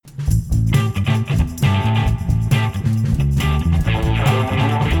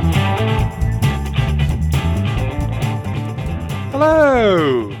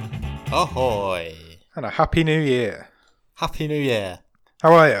Hello, Ahoy! and a happy new year. Happy New Year.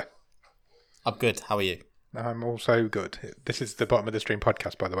 How are you? I'm good. How are you? I'm also good. This is the Bottom of the Stream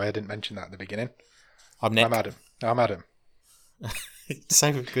podcast, by the way. I didn't mention that at the beginning. I'm Nick. I'm Adam.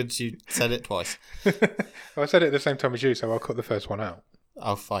 So good you said it twice. Well, I said it at the same time as you, so I'll cut the first one out.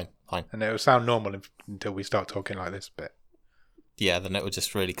 Oh, fine. And it'll sound normal until we start talking like this bit. Yeah, then it would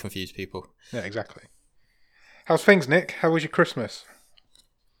just really confuse people. Yeah, exactly. How's things, Nick? How was your Christmas?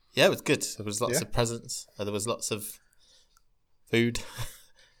 Yeah, it was good. There was lots of presents. There was lots of food.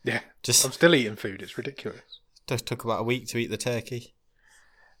 Yeah, Just I'm still eating food. It's ridiculous. Just took about a week to eat the turkey.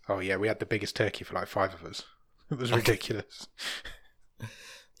 Oh, yeah, we had the biggest turkey for like 5 of us. It was ridiculous.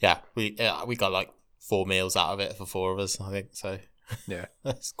 Yeah, we got like 4 meals out of it for 4 of us, I think. So Yeah.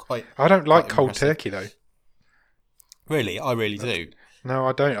 that's quite. I don't like quite cold impressive. turkey, though. Really, I really do. No,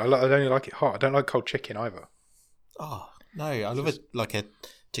 I don't. I only like it hot. I don't like cold chicken either. Oh no, I love a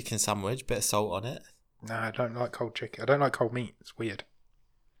chicken sandwich, bit of salt on it. No, I don't like cold chicken. I don't like cold meat. It's weird.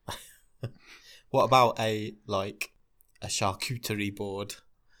 What about a charcuterie board?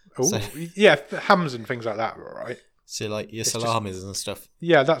 Oh, So- yeah, hams and things like that are all right. So like your It's salamis and stuff.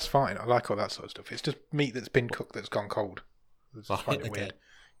 Yeah, that's fine. I like all that sort of stuff. It's just meat that's been cooked that's gone cold. It's Right, quite okay. weird.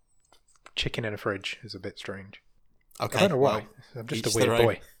 Chicken in a fridge is a bit strange. Okay, I don't know why. well, I'm just each a weird their own.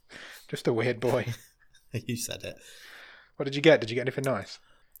 boy. Just a weird boy. You said it. What did you get? Did you get anything nice?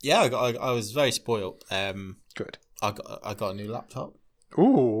 Yeah, I was very spoiled. Good. I got a new laptop.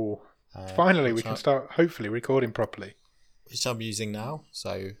 Ooh, finally we which can I- start hopefully recording properly. which I'm using now.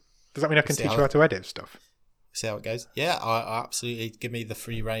 So Does that mean I can See teach how- you how to edit stuff? see how it goes. Yeah, I absolutely give me the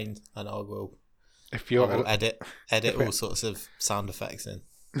free reign, and I will If you're edit if all it- sorts of sound effects in.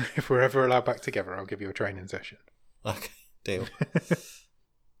 if we're ever allowed back together, I'll give you a training session. Okay, deal.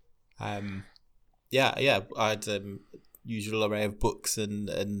 Yeah. I had usual array of books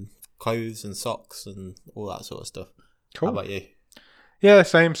and clothes and socks and all that sort of stuff. Cool. How about you? Yeah,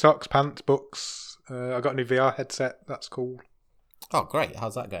 same socks, pants, books. I got a new VR headset. That's cool. Oh, great!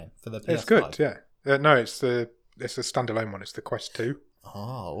 How's that going for the PS5? It's good. Yeah. No, it's a standalone one. It's the Quest 2. Oh,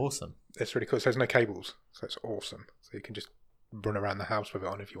 awesome! It's really cool. So there's no cables, so it's awesome. So you can just run around the house with it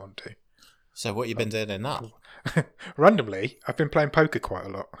on if you want to. So what you been doing in that? Randomly, I've been playing poker quite a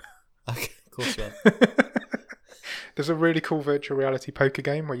lot. Okay, of course you have. There's a really cool virtual reality poker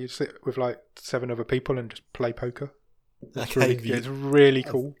game where you sit with like 7 other people and just play poker. It's Okay, it's really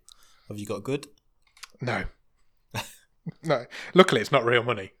cool. Have you got good? No. No. Luckily, it's not real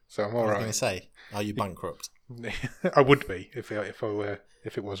money, so I'm all I was right. going to say, are you bankrupt? I would be if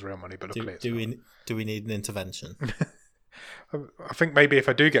it was real money, but luckily it's not. Do we need an intervention? I think maybe if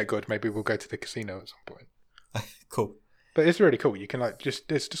I do get good, maybe we'll go to the casino at some point. Cool. But it's really cool. You can it's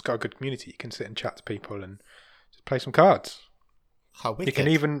just got a good community. You can sit and chat to people and just play some cards. How wicked.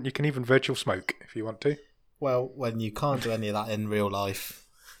 You can even virtual smoke if you want to. Well, when you can't do any of that in real life,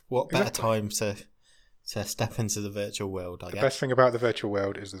 what better Exactly. time to step into the virtual world? I The guess. best thing about the virtual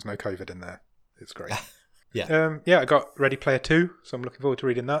world is there's no COVID in there. It's great. Yeah. I got Ready Player 2, so I'm looking forward to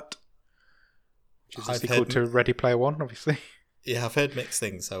reading that. Which is the I've sequel heard- to Ready Player 1, obviously. Yeah, I've heard mixed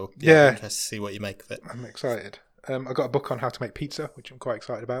things, so Yeah. I'm interested to see what you make of it. I'm excited. I got a book on how to make pizza, which I'm quite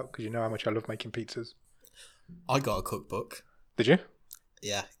excited about because you know how much I love making pizzas. I got a cookbook. Did you?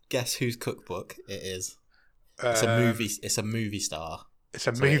 Yeah, guess whose cookbook it is? It's a movie. It's a movie star. It's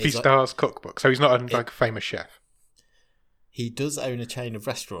a So it movie is star's cookbook, so he's not a famous chef. He does own a chain of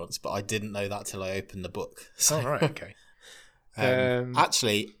restaurants, but I didn't know that till I opened the book. So, Oh, right, okay.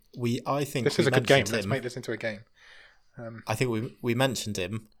 actually, I think This we is a good game. mentioned Let's him- make this into a game. I think we mentioned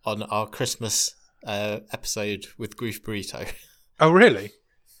him on our Christmas episode with Grief Burrito. Oh, really?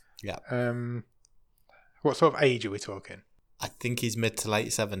 Yeah. What sort of age are we talking? I think he's mid to late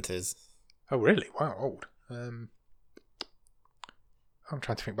 70s. Oh, really? Wow, old. I'm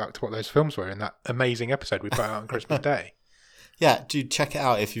trying to think back to what those films were in that amazing episode we put out on Christmas Day. Yeah, dude, check it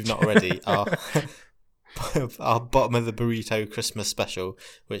out if you've not already. Our bottom of the burrito Christmas special,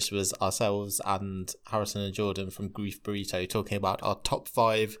 which was ourselves and Harrison and Jordan from Grief Burrito talking about our top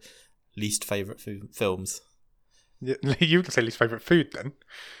 5 least favourite films. Yeah, you can say least favourite food then.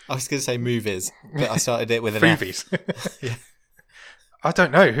 I was going to say movies, but I started it with an F. Movies. Yeah. I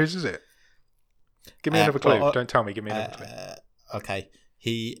don't know. Whose is it? Give me another clue. well, Don't tell me. Give me another clue. Okay,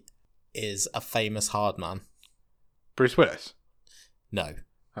 he is a famous hard man. Bruce Willis. No.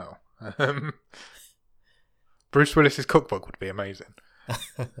 Oh. Bruce Willis's cookbook would be amazing. A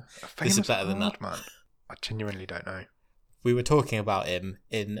This is famous better than hard that. man. I genuinely don't know. We were talking about him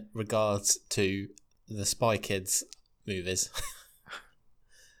in regards to the Spy Kids movies.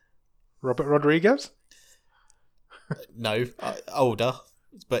 Robert Rodriguez? No, older,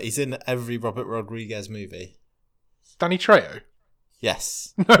 but he's in every Robert Rodriguez movie. Danny Trejo?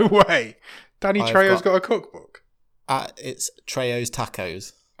 Yes. No way. Danny I've Trejo's got a cookbook. It's Trejo's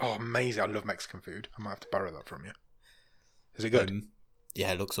Tacos. Oh, amazing. I love Mexican food. I might have to borrow that from you. Is it good?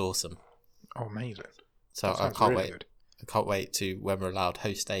 Yeah, it looks awesome. Oh, amazing. So That I sounds can't really wait. good. I can't wait to when we're allowed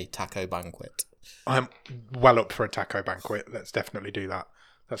host a taco banquet. I'm well up for a taco banquet. Let's definitely do that.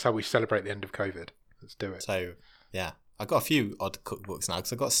 That's how we celebrate the end of COVID. Let's do it. So yeah, I got a few odd cookbooks now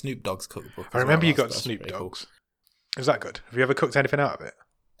because I got Snoop Dogg's cookbook. I remember you got That's Snoop pretty cool. Dogg's. Is that good? Have you ever cooked anything out of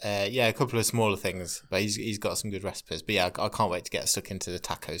it? Yeah, a couple of smaller things, but he's got some good recipes. But yeah, I can't wait to get stuck into the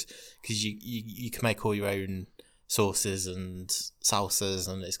tacos because you can make all your own sauces and salsas,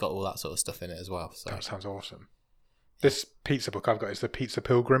 and it's got all that sort of stuff in it as well. So That sounds awesome. This pizza book I've got is the Pizza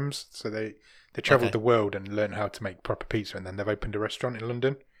Pilgrims. So they travelled the world and learned how to make proper pizza, and then they've opened a restaurant in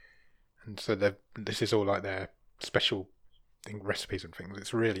London. And so this is all like their special recipes and things.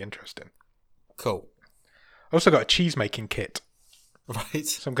 It's really interesting. cool, I also got a cheese making kit, right?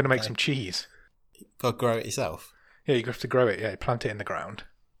 so I'm going to make some cheese. Got to grow it yourself. Yeah, you have to grow it. Yeah, plant it in the ground,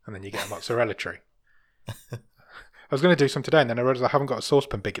 and then you get a mozzarella tree. I was going to do some today, and then I realised I haven't got a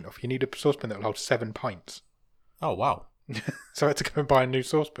saucepan big enough. You need a saucepan that will hold 7 pints. Oh wow! So I had to go and buy a new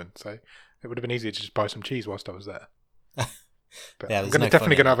saucepan. So it would have been easier to just buy some cheese whilst I was there. But Yeah, I'm there's no definitely fun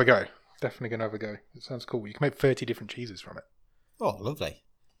going to in have a go. Definitely going to have a go. It sounds cool. You can make 30 different cheeses from it. Oh, lovely.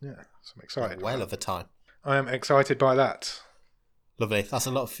 Yeah, so I'm excited. Well of a time. I am excited by that. Lovely. That's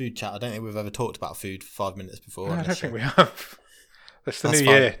a lot of food chat. I don't think we've ever talked about food for 5 minutes before. No, on I this don't show. think we have. That's the That's new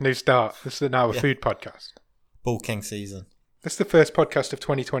fine. year, new start. This is now a food podcast. Ball King season. This is the first podcast of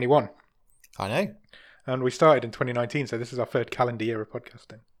 2021. I know. And we started in 2019, so this is our third calendar year of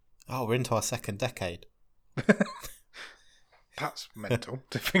podcasting. Oh, we're into our second decade. That's mental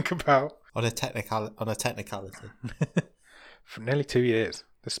to think about. On a technicality. For nearly 2 years.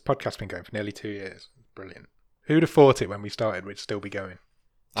 This podcast's been going for nearly 2 years. Brilliant. Who'd have thought it when we started we'd still be going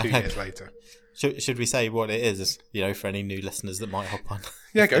I 2 know. years later? Should we say what it is? For any new listeners that might hop on.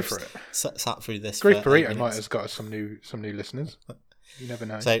 Yeah, go for it. Sat through this. Grief for 8 Burrito might minutes. have got us some new listeners. You never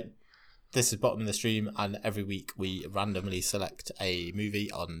know. So, this is Bottom of the Stream, and every week we randomly select a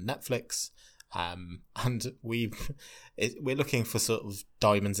movie on Netflix. And we're looking for sort of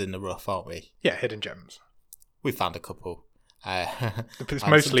diamonds in the rough, aren't we? Yeah, hidden gems. We found a couple. It's and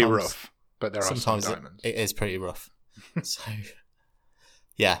mostly sometimes- rough, but there are some Sometimes diamonds. it is pretty rough. So,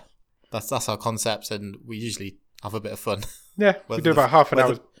 yeah, that's our concept, and we usually have a bit of fun. Yeah, we whether do the- about half an whether-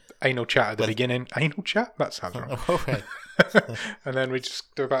 hour's anal chat at the whether- beginning. Anal chat? That sounds wrong. Okay. And then we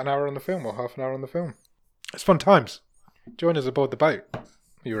just do about an hour on the film or half an hour on the film. It's fun times. Join us aboard the boat.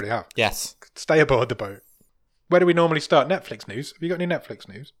 You already have. Yes. Stay aboard the boat. Where do we normally start? Netflix news? Have you got any Netflix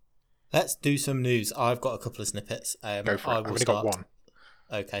news? Let's do some news. I've got a couple of snippets. Go for it. I've only got one.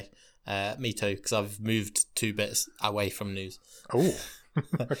 Okay. Me too, because I've moved 2 bits away from news. Oh,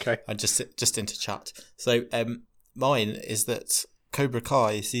 okay. I just into chat. So mine is that Cobra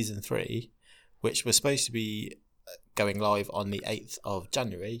Kai season 3, which was supposed to be going live on the 8th of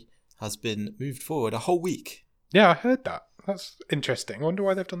January, has been moved forward a whole week. Yeah, I heard that. That's interesting. I wonder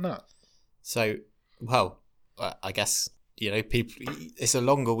why they've done that. So, well, I guess people. It's a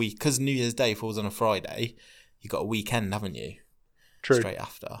longer week because New Year's Day falls on a Friday. You got a weekend, haven't you? True. Straight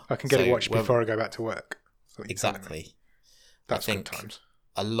after. I can get So it watched whether- before I go back to work. That's what you're telling me. Exactly. That's I good think times.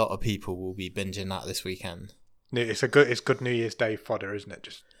 a lot of people will be binging that this weekend. It's good New Year's Day fodder, isn't it?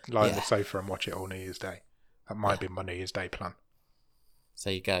 Just lie on Yeah. the sofa and watch it all New Year's Day. That might be my New Year's Day plan. So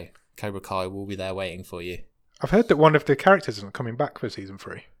you go. Cobra Kai will be there waiting for you. I've heard that one of the characters isn't coming back for season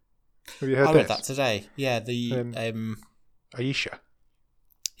 3. Have you heard I this? read that today. Yeah, the Aisha.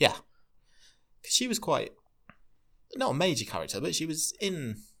 yeah, because she was quite not a major character, but she was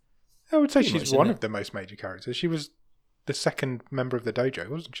in. I would say Pretty she's much, one isn't of the most major characters. She was the second member of the dojo,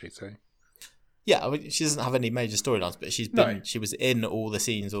 wasn't she? So Yeah, I mean, she doesn't have any major storylines, but No. she was in all the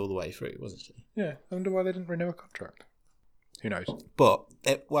scenes all the way through, wasn't she? yeah, I wonder why they didn't renew a contract. Who knows? But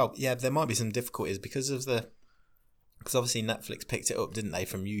there might be some difficulties because obviously Netflix picked it up, didn't they,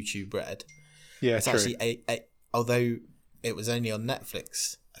 from YouTube Red? Yeah, It's true. actually although it was only on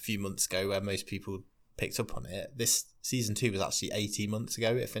Netflix a few months ago where most people picked up on it. This season 2 was actually 18 months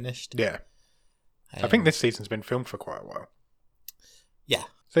ago it finished. Yeah, I think this season's been filmed for quite a while. Yeah,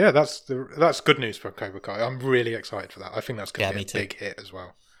 So yeah, that's good news for Cobra Kai. I'm really excited for that. I think that's going Yeah, to be me a too. big hit as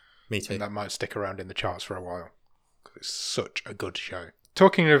well. me too. And that might stick around in the charts for a while. 'Cause it's such a good show.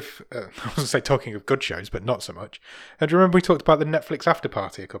 Talking of, I was going to say talking of good shows, but not so much. And do you remember we talked about the Netflix after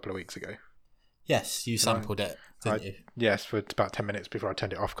party a couple of weeks ago? Yes, you sampled it, didn't you? Yes, for about 10 minutes before I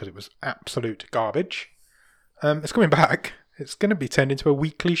turned it off because it was absolute garbage. It's coming back. It's going to be turned into a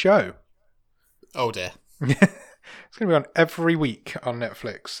weekly show. Oh dear. It's going to be on every week on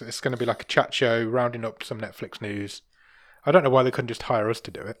Netflix. It's going to be like a chat show, rounding up some Netflix news. I don't know why they couldn't just hire us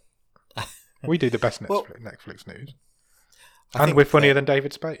to do it. We do the best Netflix news. And we're funnier than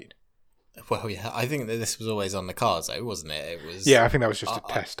David Spade. Well, yeah, I think that this was always on the cards, though, wasn't it? It was. Yeah, I think that was just a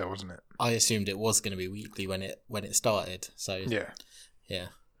tester, wasn't it? I assumed it was going to be weekly when it started. So yeah.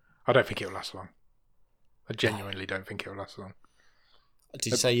 I don't think it'll last long. I genuinely don't think it'll last long.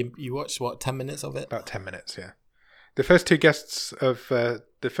 Did you say you watched 10 minutes of it? About 10 minutes, yeah. The first two guests of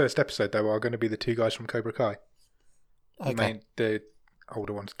the first episode, though, are going to be the two guys from Cobra Kai. Okay. The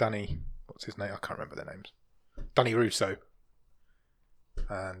older ones, Danny. What's his name? I can't remember their names. Danny Russo.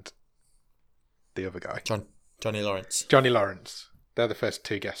 And the other guy. Johnny Lawrence. Johnny Lawrence. They're the first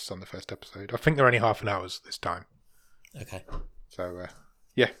two guests on the first episode. I think they're only half an hour this time. Okay. So,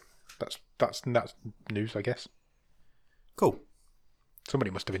 yeah, that's news, I guess. Cool.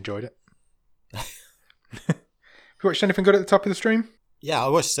 Somebody must have enjoyed it. Have you watched anything good at the top of the stream? Yeah, I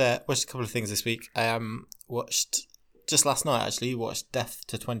watched a couple of things this week. Watched just last night, actually. Watched Death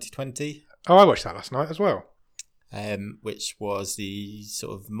to 2020. Oh, I watched that last night as well. Which was the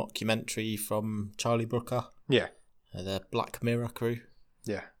sort of mockumentary from Charlie Brooker. Yeah. The Black Mirror crew.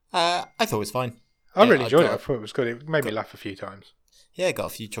 Yeah. I thought it was fine. I really enjoyed it. I thought it was good. It made me laugh a few times. Yeah, it got a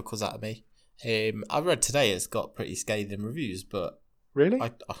few chuckles out of me. I read today it's got pretty scathing reviews, but really,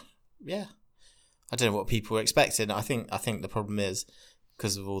 yeah, I don't know what people were expecting. I think the problem is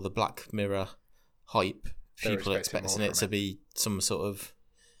because of all the Black Mirror hype, people are expecting it to be some sort of,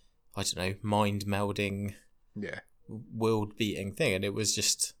 I don't know, mind melding, world beating thing, and it was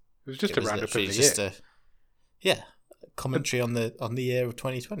just a roundup of the year. Commentary on the year of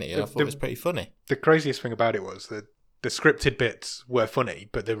 2020. I thought it was pretty funny. The craziest thing about it was that the scripted bits were funny,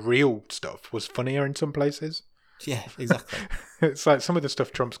 but the real stuff was funnier in some places. Yeah, exactly. It's like some of the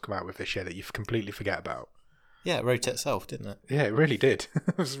stuff Trump's come out with this year that you completely forget about. Yeah, it wrote itself, didn't it? Yeah, it really did.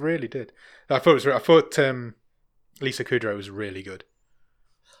 It really did. I thought Lisa Kudrow was really good.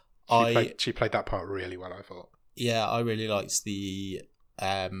 She played that part really well, I thought. Yeah, I really liked the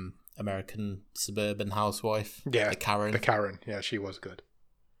American suburban housewife. Yeah, the Karen. The Karen. Yeah, she was good.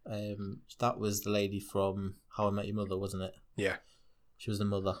 That was the lady from How I Met Your Mother, wasn't it? Yeah. She was the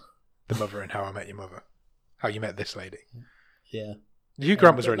mother. The mother in How I Met Your Mother. How You Met This Lady. Yeah. Hugh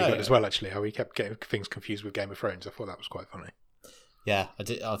Grant was really good as well, actually. How he kept getting things confused with Game of Thrones. I thought that was quite funny. Yeah,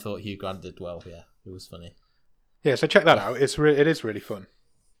 I thought Hugh Grant did well. Yeah, it was funny. Yeah, so check that out. It is really fun.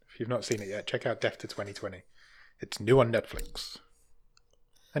 If you've not seen it yet, check out Death to 2020. It's new on Netflix.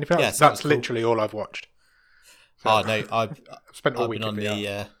 Anything else? That's literally all I've watched. So, no, I've spent all week I've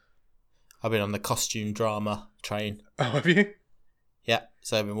been on the costume drama train. Oh, have you? Yeah,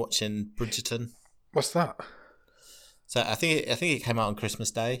 so I've been watching Bridgerton. What's that? So I think it came out on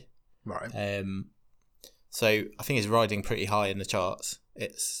Christmas Day. Right. So I think it's riding pretty high in the charts.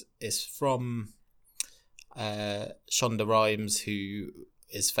 It's from Shonda Rhimes, who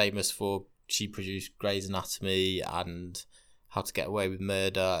is famous for she produced Grey's Anatomy and How to Get Away with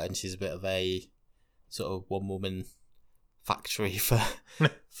Murder, and she's a bit of a sort of one woman factory for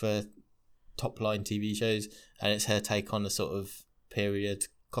top line TV shows, and it's her take on a sort of period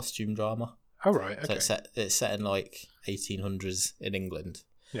costume drama. Oh right, okay. So it's set in like 1800s in England.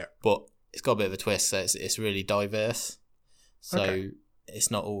 Yeah, but it's got a bit of a twist. So it's really diverse. So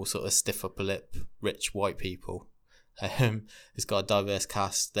it's not all sort of stiff upper lip rich white people. It's got a diverse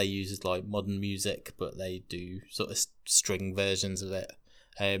cast. They use like modern music, but they do sort of string versions of it.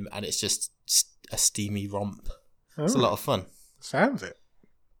 And it's just a steamy romp. It's a lot of fun. Sounds it.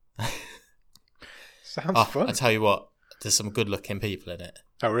 Sounds fun. I tell you what, there's some good looking people in it.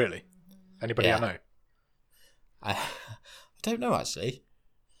 Oh really? Anybody I know? I don't know actually.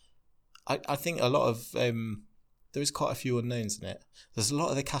 I think a lot of there is quite a few unknowns in it. There's a lot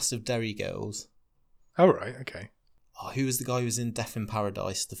of the cast of Derry Girls. Oh right, okay. Oh, who was the guy who was in Death in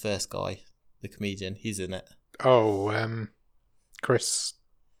Paradise? The first guy, the comedian. He's in it. Oh, Chris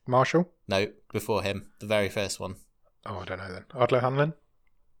Marshall? No, before him, the very first one. Oh, I don't know then. Ardlo Hanlon?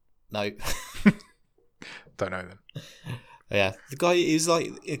 No. Don't know then. Yeah, the guy is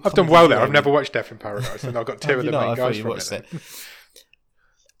like. I've done well there. I've never watched Death in Paradise, and I've got two of the main guys from it.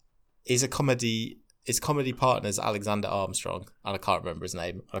 He's a comedy. His comedy partner's Alexander Armstrong, and I can't remember his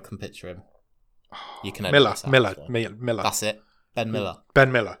name. I can picture him. You can Miller. That's it. Ben Miller. Ben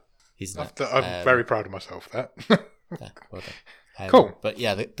Miller. He's. I'm very proud of myself. That. Yeah, well done. Cool. But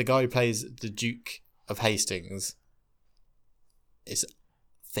yeah, the guy who plays the Duke of Hastings is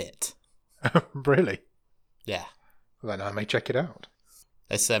fit. Really? Yeah. Well, then I may check it out.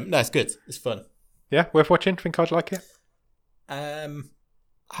 It's good. It's fun. Yeah, worth watching. Think I'd like it? I'm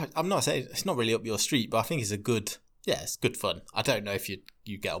not saying it's not really up your street, but I think it's it's good fun. I don't know if you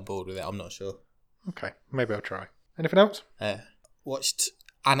get on board with it. I'm not sure. Okay, maybe I'll try. Anything else? Watched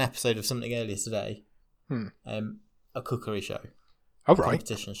an episode of something earlier today. A cookery show. Oh, right.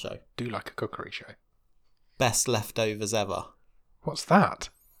 Competition show. Do like a cookery show. Best leftovers ever. What's that?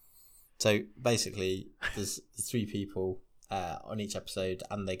 So basically, there's 3 people on each episode,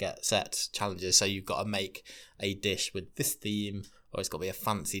 and they get set challenges. So you've got to make a dish with this theme, or it's got to be a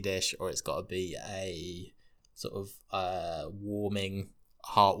fancy dish, or it's got to be a sort of heartwarming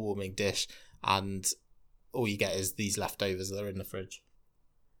dish, and all you get is these leftovers that are in the fridge.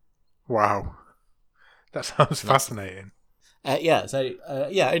 Wow. That sounds fascinating. I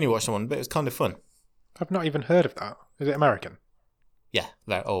only watched one, but it was kind of fun. I've not even heard of that. Is it American? Yeah,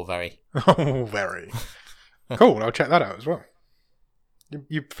 very. Oh, very. Cool, I'll check that out as well.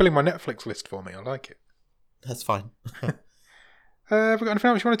 You're filling my Netflix list for me. I like it. That's fine. Have we got anything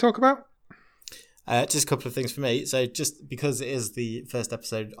else you want to talk about? Just a couple of things for me. So just because it is the first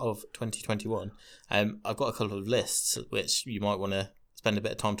episode of 2021, I've got a couple of lists which you might want to spend a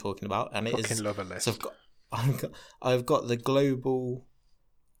bit of time talking about. And Love a list. So I've got the global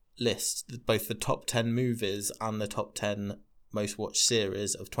list, both the top 10 movies and the top 10 most watched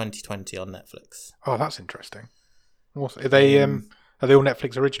series of 2020 on Netflix. Oh, that's interesting. Are they all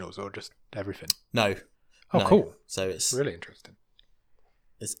Netflix originals or just everything? No. Oh, no. Cool. So it's really interesting.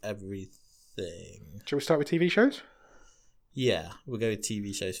 It's everything. Shall we start with TV shows? Yeah, we'll go with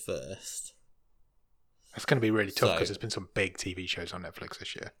TV shows first. That's going to be really tough because there's been some big TV shows on Netflix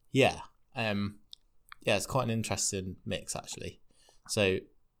this year. Yeah. It's quite an interesting mix, actually. So,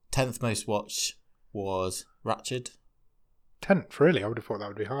 10th most watched was Ratched. 10th, really? I would have thought that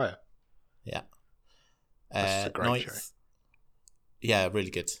would be higher. Yeah. That's a great show. Yeah, really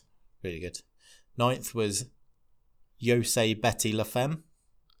good. Really good. 9th was Yo Say Betty La Femme.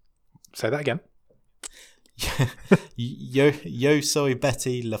 Say that again. Yo Soy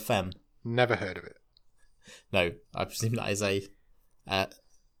Betty La Femme. Never heard of it. No, I presume that is a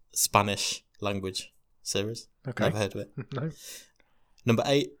Spanish language series. Okay. Never heard of it. No. Number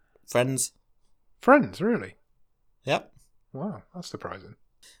 8, Friends. Friends, really? Yep. Wow, that's surprising.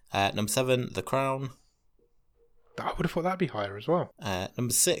 Number 7, The Crown. I would have thought that'd be higher as well.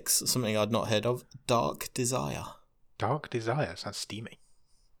 Number 6, something I'd not heard of, Dark Desire. Dark Desire sounds steamy.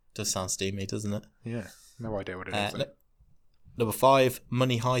 Does sound steamy, doesn't it? Yeah, no idea what it is. Number 5,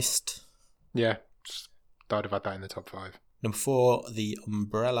 Money Heist. Yeah, I'd have had that in the top 5. Number 4, The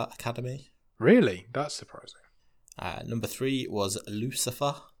Umbrella Academy. Really? That's surprising. Number 3 was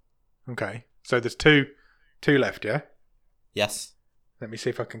Lucifer. Okay, so there's two left, yeah? Yes. Let me see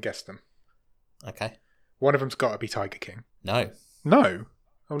if I can guess them. Okay. One of them's got to be Tiger King. No. No?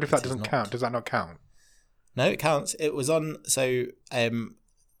 I wonder if that doesn't not. count. Does that not count? No, it counts. It was on, so...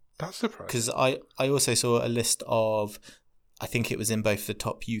 That's surprising. Because I also saw a list of... I think it was in both the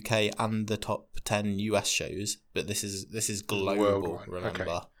top UK and the top 10 US shows, but this is global, worldwide. remember.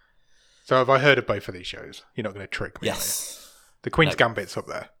 Okay. So have I heard of both of these shows? You're not going to trick me, Yes. The Queen's Gambit's up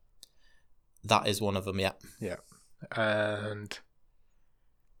there. That is one of them, yeah. Yeah. And...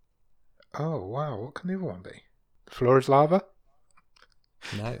 Oh, wow. What can the other one be? The Floor is Lava?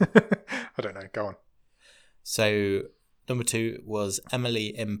 No. I don't know. Go on. So, number 2 was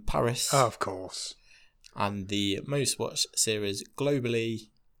Emily in Paris. Oh, of course. And the most watched series globally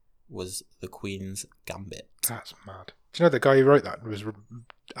was The Queen's Gambit. That's mad. Do you know the guy who wrote that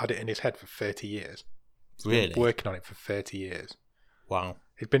had it in his head for 30 years? Really? Been working on it for 30 years. Wow.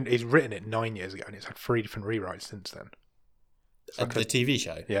 He's written it 9 years ago and it's had 3 different rewrites since then. Like the TV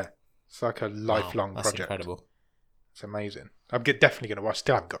show? Yeah. It's like a lifelong that's project. Incredible. It's amazing. I'm definitely going to watch.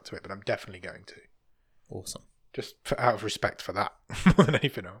 Still haven't got to it, but I'm definitely going to. Awesome. Just out of respect for that more than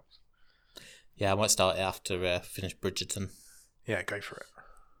anything else. Yeah, I might start it after finish Bridgerton. Yeah, go for it.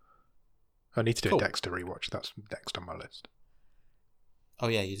 I need to do a Dexter rewatch. That's next on my list. Oh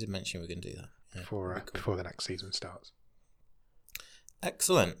yeah, you did mention we were going to do that. Yeah, before the next season starts.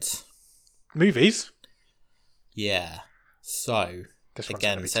 Excellent. Movies? Yeah. So, this one's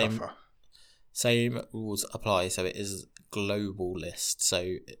again, tougher. Same rules apply. So it is global list.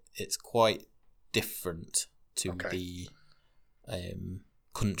 So it's quite different to the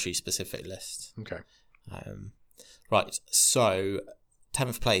country specific list. Okay. Right. So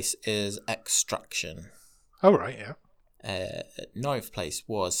 10th place is Extraction. Oh right, yeah. 9th place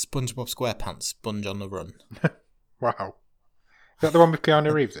was SpongeBob SquarePants: Sponge on the Run. Wow. Is that the one with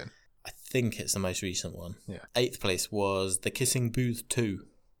Keanu Reeves in? I think it's the most recent one. Yeah. 8th place was The Kissing Booth 2.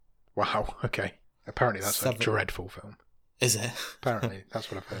 Wow, okay. Apparently that's a dreadful film. Is it? Apparently,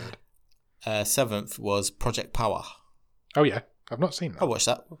 that's what I've heard. 7th was Project Power. Oh yeah, I've not seen that. I watched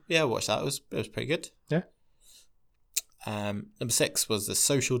that. Yeah, I watched that. It was pretty good. Yeah. Number 6 was The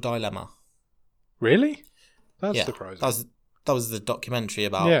Social Dilemma. Really? That's surprising. That was the documentary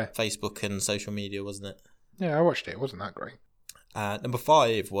about Facebook and social media, wasn't it? Yeah, I watched it. It wasn't that great. Number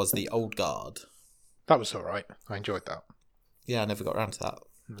 5 was The Old Guard. That was all right. I enjoyed that. Yeah, I never got around to that.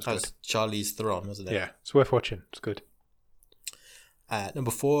 That was Charlize Theron, wasn't it? Yeah, it's worth watching. It's good.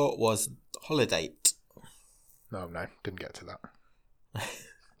 Number 4 was Holiday. No, didn't get to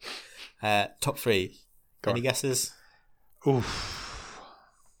that. Top 3. Any guesses? Oof.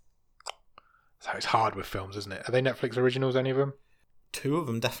 So it's hard with films, isn't it? Are they Netflix originals, any of them? 2 of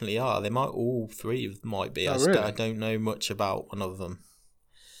them definitely are. All 3 might be. Really? I don't know much about one of them.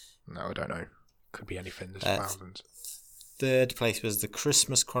 No, I don't know. Could be anything. There's thousands. 3rd place was The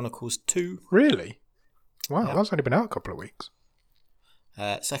Christmas Chronicles 2. Really? Wow, that's only been out a couple of weeks.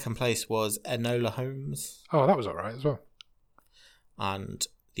 2nd place was Enola Holmes. Oh, that was alright as well. And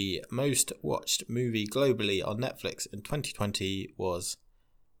the most watched movie globally on Netflix in 2020 was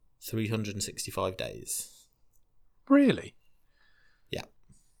 365 Days. Really? Yeah.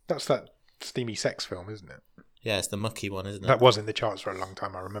 That's that steamy sex film, isn't it? Yeah, it's the mucky one, isn't it? That was in the charts for a long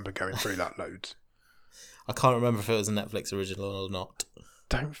time. I remember going through that loads. I can't remember if it was a Netflix original or not.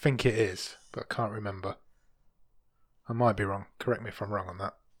 Don't think it is, but I can't remember. I might be wrong. Correct me if I'm wrong on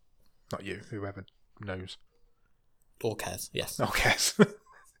that. Not you, whoever knows. Or cares, yes. Or cares.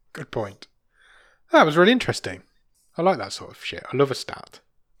 Good point. That was really interesting. I like that sort of shit. I love a stat.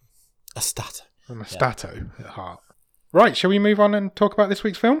 A stat. I'm a stato at heart. Right, shall we move on and talk about this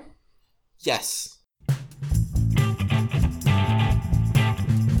week's film? Yes.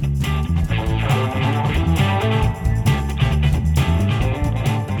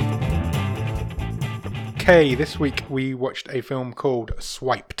 Okay, this week we watched a film called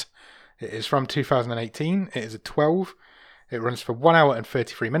Swiped. It is from 2018. It is a 12. It runs for 1 hour and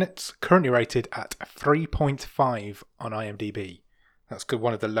 33 minutes. Currently rated at 3.5 on IMDb. That's good.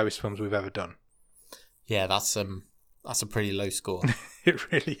 One of the lowest films we've ever done. Yeah, that's a pretty low score.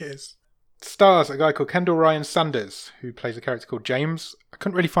 It really is. Stars a guy called Kendall Ryan Sanders, who plays a character called James. I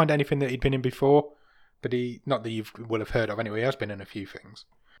couldn't really find anything that he'd been in before, but not that you will have heard of anyway. He has been in a few things.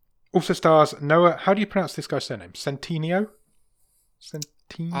 Also stars Noah. How do you pronounce this guy's surname? Centineo.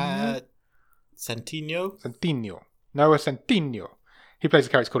 Noah Centineo. He plays a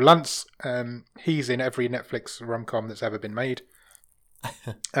character called Lance. He's in every Netflix rom-com that's ever been made.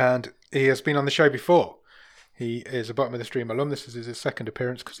 And he has been on the show before. He is a Bottom of the Stream alum. This is his second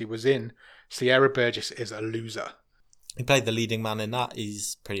appearance because he was in Sierra Burgess is a Loser. He played the leading man in that.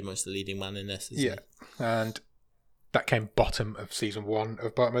 He's pretty much the leading man in this, isn't he? And that came bottom of season 1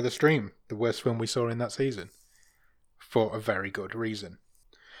 of Bottom of the Stream, the worst film we saw in that season, for a very good reason.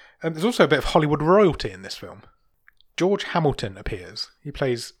 There's also a bit of Hollywood royalty in this film. George Hamilton appears. He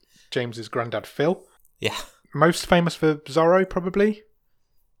plays James's granddad Phil. Yeah. Most famous for Zorro, probably.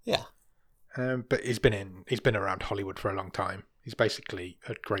 Yeah. But he's been around Hollywood for a long time. He's basically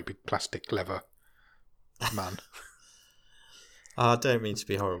a great big plastic leather man. I don't mean to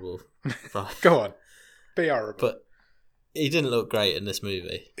be horrible. Right. Go on. Be horrible. But he didn't look great in this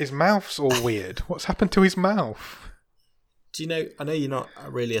movie. His mouth's all weird. What's happened to his mouth? Do you know, I know you're not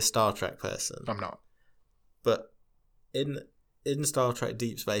really a Star Trek person. I'm not. But in Star Trek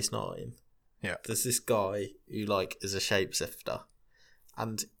Deep Space Nine, there's this guy who is a shapeshifter.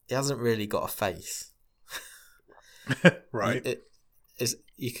 And he hasn't really got a face. Right.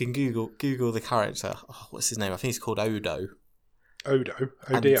 You can Google the character. Oh, what's his name? I think he's called Odo. Odo?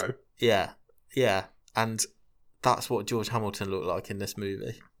 Yeah. And that's what George Hamilton looked like in this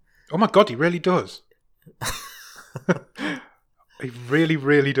movie. Oh my God, he really does. He really,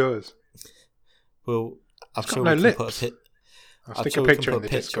 really does. Well, I'm He's sure got we no can lips. I'll stick sure a we picture can in put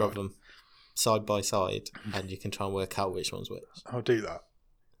the a picture of Discord. them side by side, and you can try and work out which one's which. I'll do that.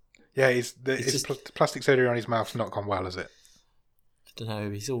 Yeah, his plastic surgery on his mouth's not gone well, has it? I don't know.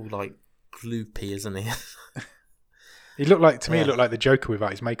 He's all gloopy, isn't he? He looked like the Joker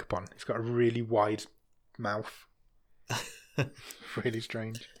without his makeup on. He's got a really wide mouth. Really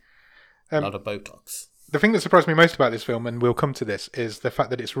strange. A lot of Botox. The thing that surprised me most about this film, and we'll come to this, is the fact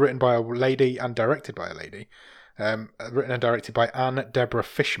that it's written by a lady and directed by a lady. Written and directed by Anne Deborah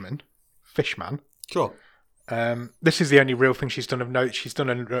Fishman. Sure. This is the only real thing she's done of note. She's done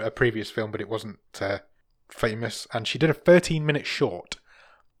a previous film, but it wasn't famous. And she did a 13-minute short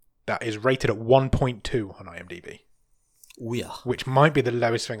that is rated at 1.2 on IMDb. Oh, yeah. Which might be the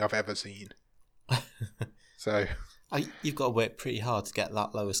lowest thing I've ever seen. So you've got to work pretty hard to get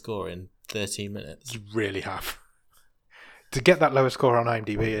that lower score in 13 minutes. You really have. To get that lower score on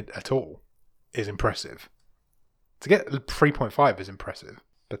IMDb at all is impressive. To get 3.5 is impressive.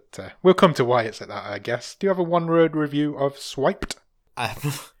 But we'll come to why it's at that, I guess. Do you have a one-word review of Swiped? I'm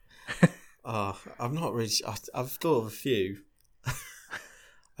not really. I've thought of a few.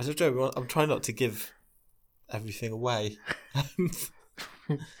 I don't know. I'm trying not to give everything away.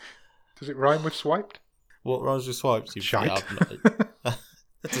 Does it rhyme with swiped? What rhymes with swiped? Shite.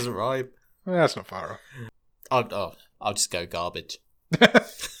 It doesn't rhyme. Well, that's not far I'll just go garbage.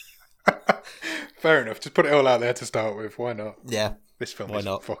 off. Fair enough. Just put it all out there to start with. Why not? Yeah. This film Why is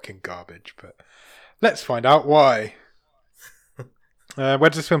not? fucking garbage, but let's find out why. Where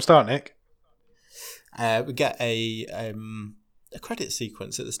does this film start, Nick? We get a credit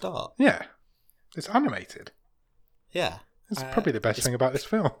sequence at the start. Yeah. It's animated. Yeah. It's probably the best thing about this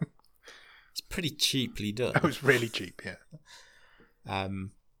film. It's pretty cheaply done. It was really cheap, yeah.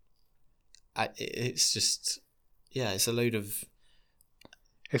 It's just, it's a load of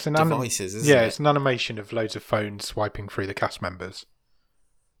It's an devices, isn't it? it's an animation of loads of phones swiping through the cast members.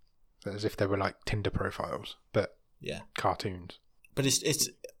 As if they were like Tinder profiles, but cartoons. But it's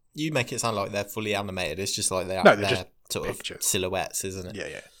you make it sound like they're fully animated. It's just like they're just sort pictures. of silhouettes, isn't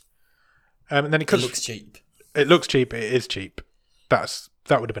it? Yeah. And then It looks cheap. It looks cheap. It is cheap.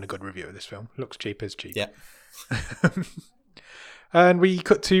 That would have been a good review of this film. Looks cheap, is cheap. Yeah. And we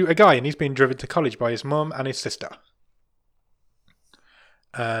cut to a guy, and he's being driven to college by his mum and his sister.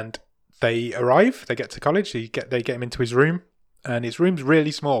 And they arrive. They get to college. They get him into his room, and his room's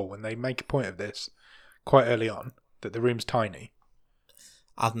really small. And they make a point of this quite early on, that the room's tiny.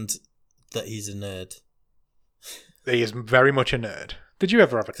 And that he's a nerd. He is very much a nerd. Did you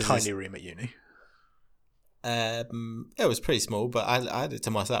ever have a tiny room at uni? It was pretty small, but I had it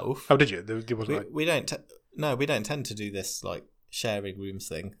to myself. Oh, did you? There wasn't we don't tend to do this like sharing rooms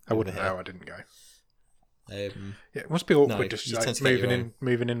thing. I wouldn't know. I didn't go. Yeah, it must be awkward no, just you like tend to get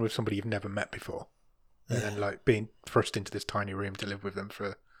moving in with somebody you've never met before, and then like being thrust into this tiny room to live with them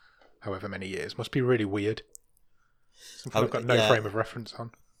for however many years. Must be really weird. Something I've got no frame of reference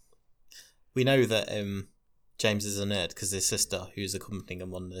on. We know that James is a nerd because his sister, who's accompanying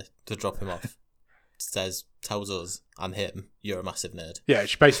him to drop him off, tells us and him, "You're a massive nerd." Yeah,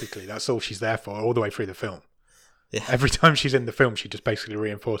 that's all she's there for all the way through the film. Yeah. Every time she's in the film, she just basically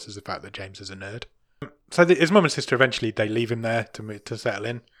reinforces the fact that James is a nerd. So his mum and sister eventually they leave him there to settle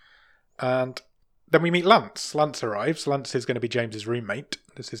in, and then we meet Lance. Lance arrives. Lance is going to be James's roommate.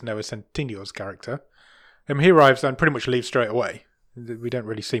 This is Noah Centinio's character. He arrives and pretty much leaves straight away. We don't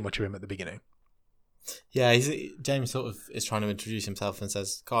really see much of him at the beginning. Yeah, James sort of is trying to introduce himself and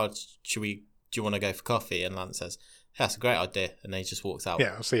says, "God, do you want to go for coffee?" And Lance says, "Yeah, that's a great idea." And then he just walks out.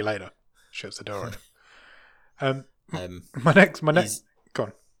 Yeah, I'll see you later. Shuts the door on him. My next. Go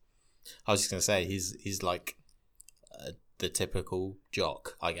on. I was just going to say he's like the typical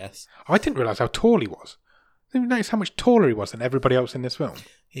jock, I guess. I didn't realise how tall he was. I didn't notice how much taller he was than everybody else in this film.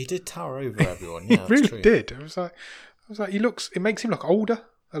 He did tower over everyone. He Yeah, really true. did. I was like, it makes him look older,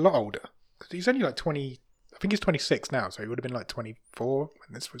 a lot older. Because he's only like 20. I think he's 26 now, so he would have been like 24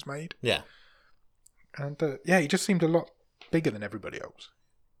 when this was made. Yeah. And he just seemed a lot bigger than everybody else.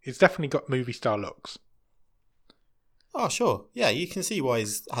 He's definitely got movie star looks. Oh, sure. Yeah, you can see why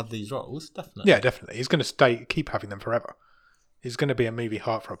he's had these roles, definitely. Yeah, definitely. He's going to keep having them forever. He's going to be a movie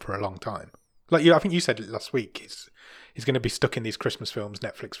heartthrob for a long time. Like I think you said it last week. He's going to be stuck in these Christmas films,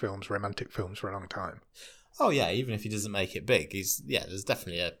 Netflix films, romantic films for a long time. Oh yeah, even if he doesn't make it big, there's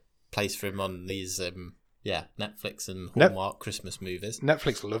definitely a place for him on these Netflix and Hallmark Christmas movies.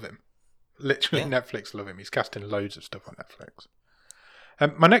 Netflix love him. Literally, Netflix love him. He's casting loads of stuff on Netflix.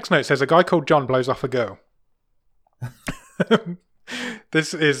 My next note says a guy called John blows off a girl.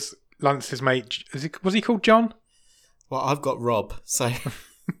 This is Lance's mate. Was he called John? Well, I've got Rob, so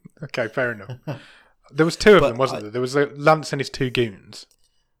okay, fair enough. There was two of them, wasn't there? There was Lance and his two goons.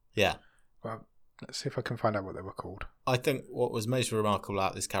 Yeah. Well, let's see if I can find out what they were called. I think what was most remarkable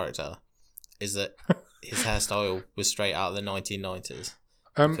about this character is that his hairstyle was straight out of the 1990s.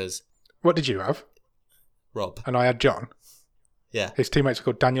 Because what did you have? Rob. And I had John. Yeah. His teammates were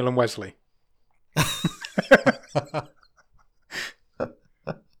called Daniel and Wesley.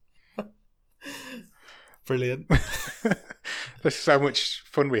 Brilliant. There's so much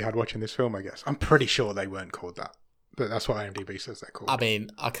fun we had watching this film, I guess. I'm pretty sure they weren't called that. But that's what IMDb says they're called. I mean,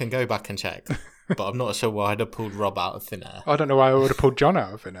 I can go back and check, but I'm not sure why I'd have pulled Rob out of thin air. I don't know why I would have pulled John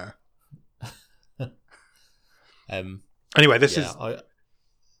out of thin air. Anyway, this is...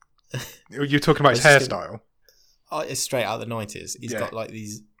 You're talking about his hairstyle? It's straight out of the 90s. He's got like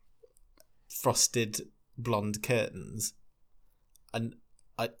these frosted blonde curtains. And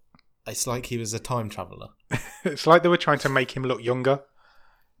it's like he was a time traveller. It's like they were trying to make him look younger.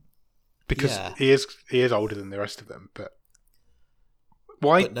 because Yeah. he is older than the rest of them. But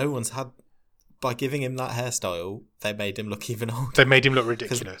why? But no one's had... By giving him that hairstyle, they made him look even older. They made him look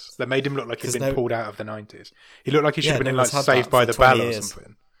ridiculous. They made him look like he'd been pulled out of the 90s. He looked like he should have been in like Saved by the Bell or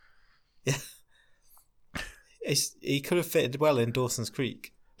something. Yeah. He could have fitted well in Dawson's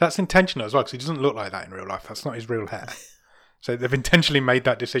Creek. That's intentional as well, because he doesn't look like that in real life. That's not his real hair. So they've intentionally made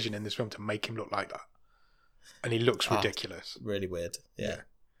that decision in this film to make him look like that. And he looks ridiculous. Really weird. Yeah.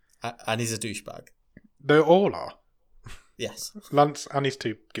 And he's a douchebag. They all are. Yes. Lance and his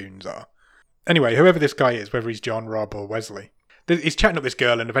two goons are. Anyway, whoever this guy is, whether he's John, Rob, or Wesley, he's chatting up this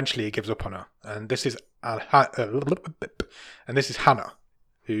girl, and eventually he gives up on her. And this is Hannah,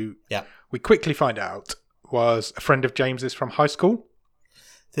 who we quickly find out was a friend of James's from high school.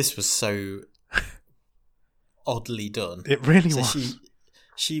 This was so oddly done. It really was.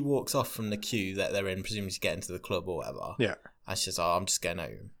 She walks off from the queue that they're in, presumably to get into the club or whatever. Yeah. And she's like, I'm just going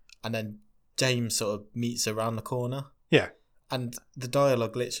home. And then James sort of meets her around the corner. Yeah. And the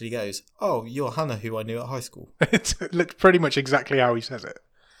dialogue literally goes, "Oh, you're Hannah, who I knew at high school." It's pretty much exactly how he says it.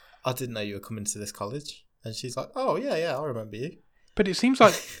 I didn't know you were coming to this college. And she's like, "Oh, yeah, I remember you." But it seems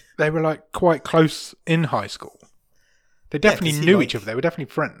like they were like quite close in high school. They definitely knew each other. They were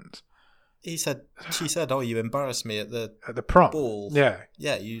definitely friends. She said, "Oh, you embarrassed me at the prom ball." Yeah.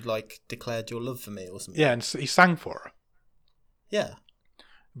 Yeah, you like declared your love for me or something. Yeah, and he sang for her. Yeah.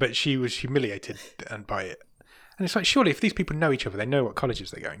 But she was humiliated by it. And it's like, surely if these people know each other, they know what colleges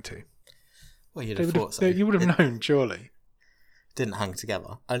they're going to. Well, you'd have thought so. You would have known, surely. Didn't hang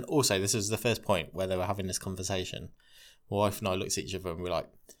together. And also, this was the first point where they were having this conversation. My wife and I looked at each other and we were like,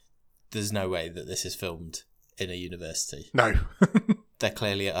 there's no way that this is filmed in a university. No. They're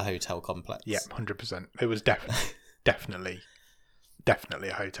clearly at a hotel complex. Yeah, 100%. It was definitely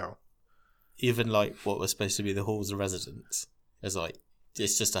a hotel. Even like what was supposed to be the halls of residence is like,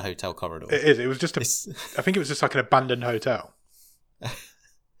 it's just a hotel corridor. It is. It was just I think it was just like an abandoned hotel.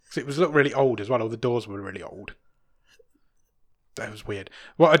 It looked really old as well. All the doors were really old. That was weird.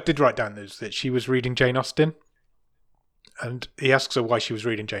 What I did write down is that she was reading Jane Austen. And he asks her why she was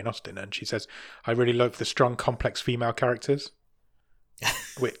reading Jane Austen. And she says, I really love the strong, complex female characters.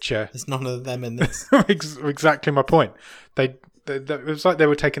 Which... There's none of them in this. Exactly my point. It was like they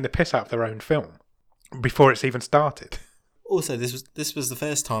were taking the piss out of their own film before it's even started. Also, this was the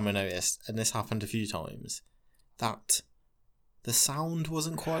first time I noticed, and this happened a few times, that the sound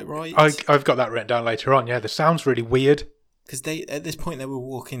wasn't quite right. I've got that written down later on. Yeah, the sound's really weird. Because at this point they were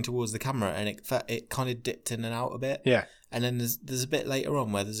walking towards the camera, and it kind of dipped in and out a bit. Yeah. And then there's a bit later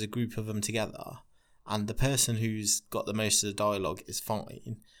on where there's a group of them together, and the person who's got the most of the dialogue is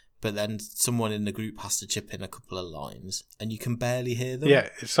fine, but then someone in the group has to chip in a couple of lines, and you can barely hear them. Yeah,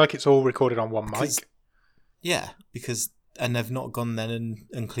 it's like it's all recorded on one mic. Yeah, and they've not gone then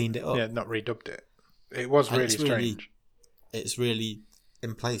and cleaned it up. Yeah, not redubbed it. It was really strange. It's really,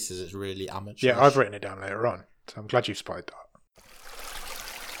 in places, it's really amateur. Yeah, I've written it down later on, so I'm glad you spotted that.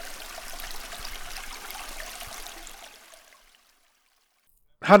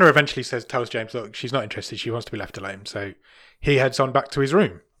 Hannah eventually tells James, look, she's not interested, she wants to be left alone, so he heads on back to his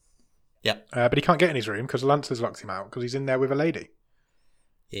room. Yeah. But he can't get in his room because Lance has locked him out because he's in there with a lady.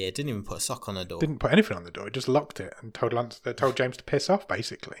 Yeah, it didn't even put a sock on the door. Didn't put anything on the door. It just locked it and told James to piss off,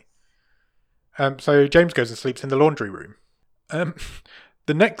 basically. So James goes and sleeps in the laundry room.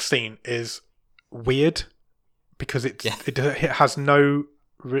 The next scene is weird because it has no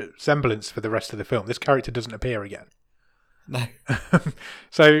resemblance for the rest of the film. This character doesn't appear again. No.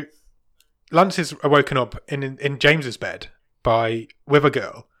 So Lance is woken up in James's bed with a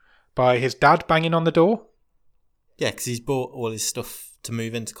girl by his dad banging on the door. Yeah, because he's bought all his stuff to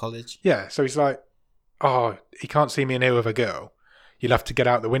move into college. Yeah, so he's like, oh, he can't see me in here with a girl. You'll have to get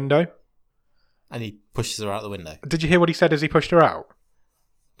out the window. And he pushes her out the window. Did you hear what he said as he pushed her out?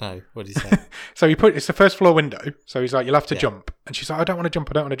 No, what did he say? So it's the first floor window. So he's like, you'll have to jump. And she's like, I don't want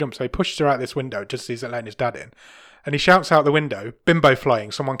to jump. So he pushes her out this window just as he's letting his dad in. And he shouts out the window, bimbo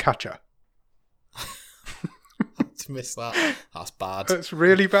flying, someone catch her. To miss that. That's bad. That's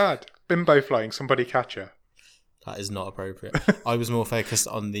really bad. Bimbo flying, somebody catch her. That is not appropriate. I was more focused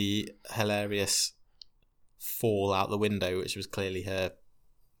on the hilarious fall out the window, which was clearly her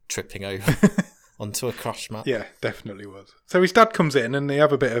tripping over onto a crash mat. Yeah, definitely was. So his dad comes in and they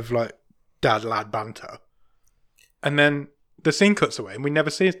have a bit of like dad-lad banter. And then the scene cuts away and we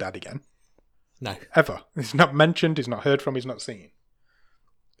never see his dad again. No. Ever. He's not mentioned, he's not heard from, he's not seen.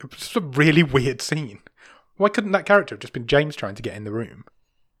 It was just a really weird scene. Why couldn't that character have just been James trying to get in the room?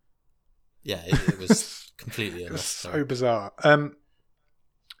 Yeah, it was completely it was so bizarre.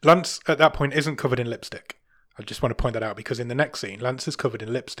 Lance, at that point, isn't covered in lipstick. I just want to point that out because in the next scene, Lance is covered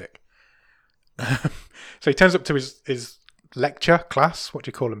in lipstick. So he turns up to his lecture class. What do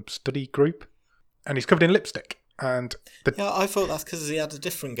you call them? Study group, and he's covered in lipstick. And Yeah, I thought that's because he had a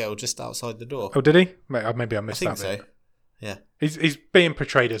different girl just outside the door. Oh, did he? Maybe I I missed think that bit. so. Yeah. He's being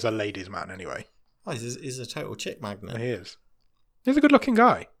portrayed as a ladies' man anyway. Oh, he's a total chick magnet. He is. He's a good-looking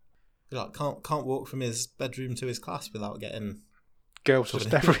guy. He like can't walk from his bedroom to his class without getting Girls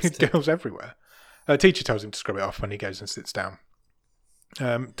girls everywhere. Teacher tells him to scrub it off when he goes and sits down.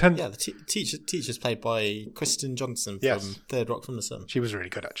 The teacher's played by Kristen Johnson from Third Rock from the Sun. She was really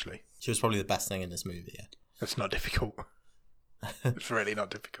good, actually. She was probably the best thing in this movie. Yeah, that's not difficult. It's really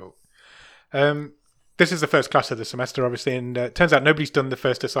not difficult. This is the first class of the semester, obviously, and it turns out nobody's done the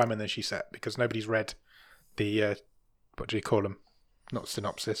first assignment that she set because nobody's read the what do you call them? Not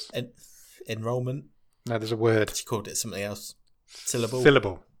synopsis. Enrollment. No, there's a word. She called it something else.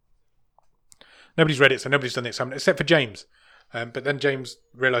 Syllable. Nobody's read it, so nobody's done the assignment except for James. But then James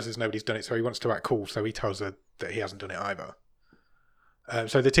realises nobody's done it, so he wants to act cool, so he tells her that he hasn't done it either.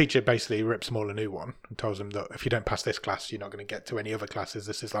 So the teacher basically rips them all a new one and tells them that if you don't pass this class, you're not going to get to any other classes.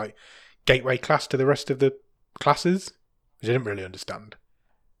 This is like gateway class to the rest of the classes, which I didn't really understand.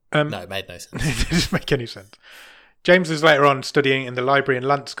 No, it made no sense. It didn't make any sense. James is later on studying in the library, and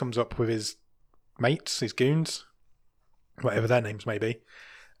Lance comes up with his mates, his goons, whatever their names may be.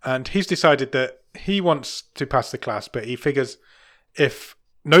 And he's decided that he wants to pass the class, but he figures if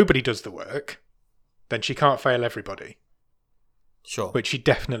nobody does the work, then she can't fail everybody. Sure. Which she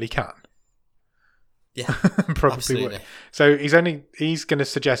definitely can. Yeah, probably absolutely. would. So he's going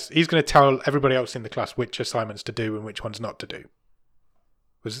to tell everybody else in the class which assignments to do and which ones not to do.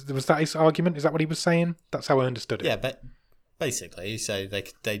 Was that his argument? Is that what he was saying? That's how I understood it. Yeah, but basically, so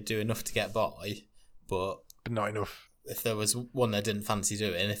they do enough to get by, but not enough. If there was one they didn't fancy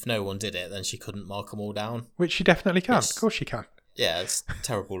doing, if no one did it, then she couldn't mark them all down. Which she definitely can. Of course she can. Yeah, it's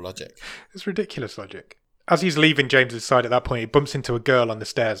terrible logic. It's ridiculous logic. As he's leaving James's side at that point, he bumps into a girl on the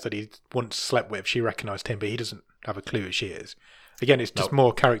stairs that he once slept with. She recognised him, but he doesn't have a clue who she is. Again, it's just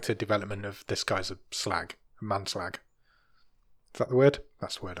more character development of this guy's a slag, a man slag. Is that the word?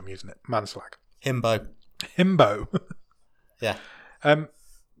 That's the word I'm using it. Man slag. Himbo. Yeah.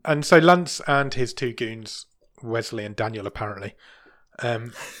 And so Lance and his two goons, Wesley and Daniel, apparently,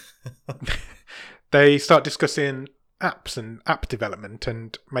 they start discussing apps and app development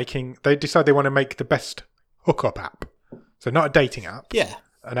and they decide they want to make the best hookup app. So not a dating app. Yeah.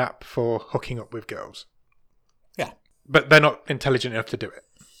 An app for hooking up with girls. Yeah. But they're not intelligent enough to do it.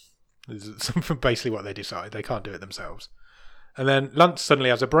 This is basically what they decide. They can't do it themselves. And then Lance suddenly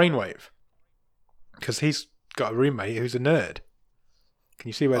has a brainwave because he's got a roommate who's a nerd. Can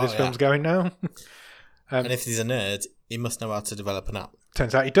you see where this film's going now? And if he's a nerd, he must know how to develop an app.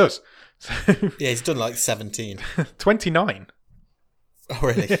 Turns out he does. So yeah, he's done like 17. 29. Oh,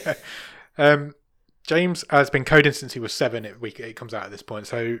 really? Yeah. James has been coding since he was 7. It comes out at this point.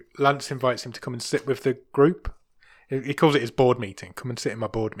 So Lance invites him to come and sit with the group. He calls it his board meeting. Come and sit in my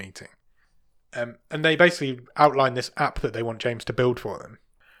board meeting. And they basically outline this app that they want James to build for them.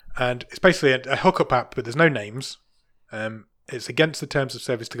 And it's basically a hookup app, but there's no names. It's against the terms of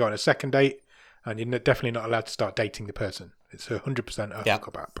service to go on a second date, and you're definitely not allowed to start dating the person. It's 100% a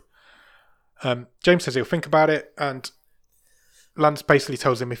hookup app. James says he'll think about it, and Lance basically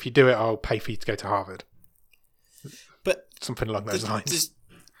tells him, if you do it, I'll pay for you to go to Harvard. But something along those lines.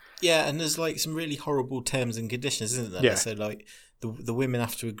 Yeah, and there's like some really horrible terms and conditions, isn't there? Yeah. So like the women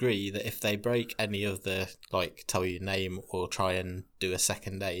have to agree that if they break any of the, like, tell you name or try and do a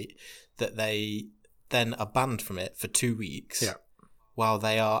second date, that they then are banned from it for 2 weeks. Yeah. While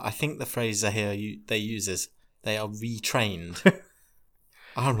they are, I think the phrase they use is they are retrained.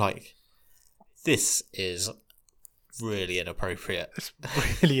 I'm like, this is really inappropriate. It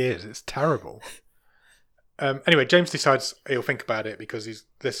really is. It's terrible. Anyway, James decides he'll think about it because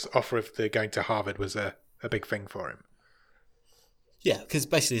this offer of the going to Harvard was a big thing for him. Yeah, because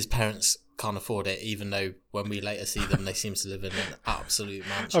basically his parents can't afford it, even though when we later see them, they seem to live in an absolute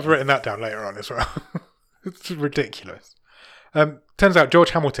mansion. I've written that down later on as well. It's ridiculous. Turns out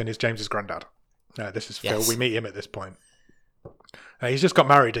George Hamilton is James's granddad. This is Phil. Yes. We meet him at this point. He's just got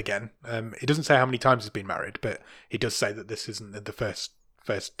married again. He doesn't say how many times he's been married, but he does say that this isn't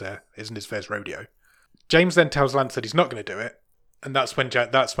isn't his first rodeo. James then tells Lance that he's not going to do it, and that's when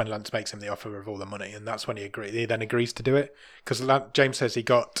Lance makes him the offer of all the money, and that's when he then agrees to do it, because James says he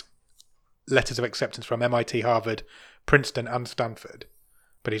got letters of acceptance from MIT, Harvard, Princeton, and Stanford,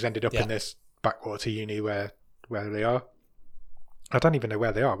 but he's ended up in this backwater uni where they are. I don't even know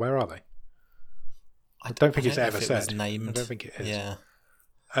where they are. Where are they? I don't think it's ever said. Named. I don't think it is. Yeah.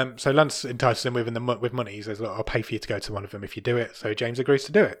 So Lance entices him with money. He says, "Look, I'll pay for you to go to one of them if you do it." So James agrees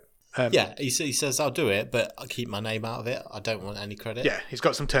to do it. He says, I'll do it, but I'll keep my name out of it. I don't want any credit. Yeah, he's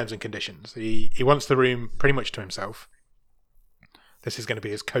got some terms and conditions. He wants the room pretty much to himself. This is going to be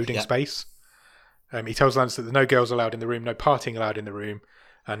his coding space. He tells Lance that no girls allowed in the room, no partying allowed in the room,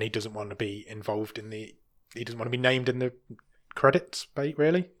 and he doesn't want to be involved in he doesn't want to be named in the credits,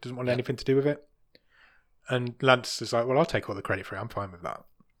 really. Doesn't want anything to do with it. And Lance is like, well, I'll take all the credit for it. I'm fine with that.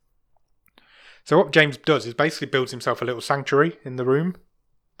 So what James does is basically builds himself a little sanctuary in the room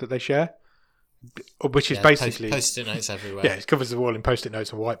that they share, which is basically... Post-it notes everywhere. Yeah, he covers the wall in post-it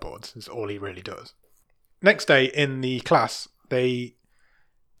notes and whiteboards. That's all he really does. Next day in the class, they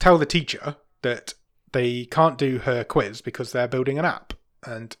tell the teacher that they can't do her quiz because they're building an app.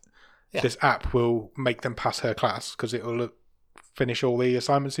 And this app will make them pass her class because it will finish all the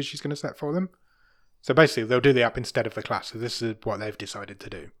assignments that she's going to set for them. So basically, they'll do the app instead of the class. So this is what they've decided to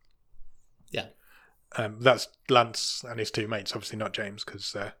do. Yeah. That's Lance and his two mates, obviously not James,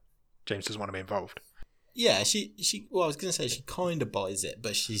 because James doesn't want to be involved. Yeah, well, I was going to say she kind of buys it,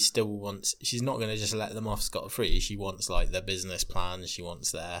 but she still wants... She's not going to just let them off scot-free. She wants, like, their business plan. She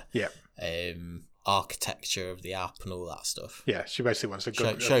wants their architecture of the app and all that stuff. Yeah, she basically wants a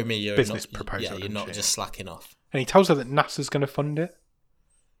good show me your business proposal. Yeah, you're not just slacking off. And he tells her that NASA's going to fund it.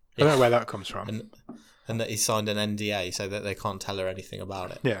 I don't know where that comes from. And that he signed an NDA so that they can't tell her anything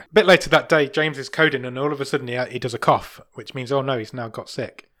about it. Yeah. A bit later that day, James is coding and all of a sudden he does a cough, which means, oh no, he's now got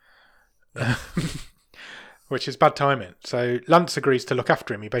sick. Which is bad timing. So Lance agrees to look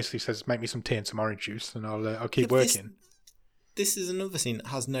after him. He basically says, make me some tea and some orange juice and I'll keep working. This is another scene that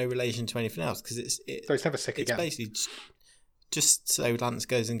has no relation to anything else because so he's never sick again. It's basically just so Lance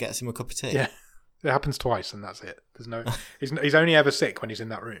goes and gets him a cup of tea. Yeah. It happens twice and that's it. There's no. He's only ever sick when he's in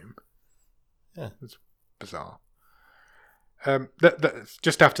that room. Yeah. It's bizarre.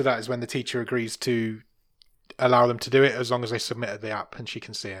 Just after that is when the teacher agrees to allow them to do it as long as they submitted the app and she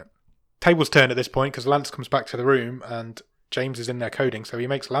can see it. Tables turn at this point because Lance comes back to the room and James is in there coding, so he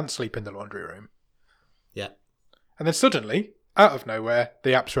makes Lance sleep in the laundry room. Yeah. And then suddenly, out of nowhere,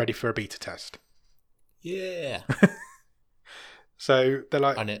 the app's ready for a beta test. Yeah. So they're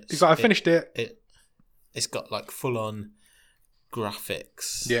like, he's like, I finished it. It's got like full on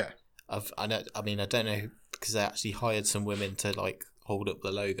graphics. Yeah. I don't know because they actually hired some women to like hold up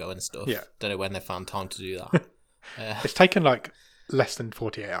the logo and stuff. Yeah. Don't know when they found time to do that. It's taken like less than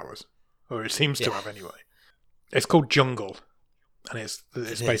 48 hours, or it seems to have anyway. It's called Jungle, and it's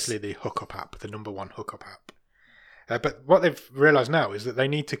basically the hookup app, the number one hookup app. But what they've realised now is that they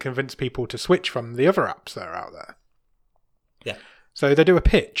need to convince people to switch from the other apps that are out there. Yeah. So they do a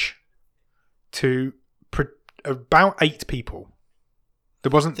pitch to about 8 people.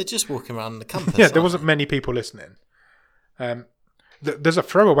 They're just walking around the campus. Yeah, there wasn't many people listening. There's a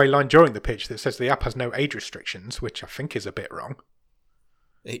throwaway line during the pitch that says the app has no age restrictions, which I think is a bit wrong.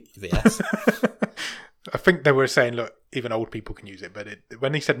 Yes. I think they were saying, look, even old people can use it, but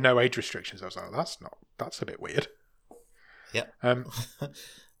when they said no age restrictions, I was like, that's a bit weird. Yeah.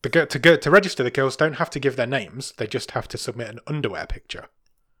 To register, the girls don't have to give their names; they just have to submit an underwear picture.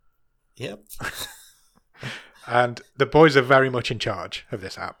 Yep. And the boys are very much in charge of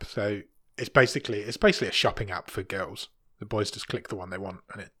this app, so it's basically a shopping app for girls. The boys just click the one they want,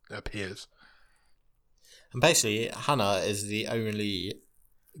 and it appears. And basically, Hannah is the only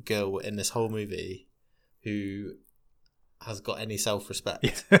girl in this whole movie who has got any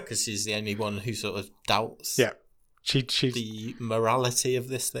self-respect because she's the only one who sort of doubts. Yeah. She's the morality of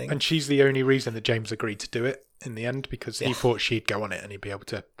this thing. And she's the only reason that James agreed to do it in the end because he thought she'd go on it and he'd be able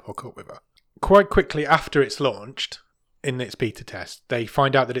to hook up with her. Quite quickly after it's launched in its beta test, they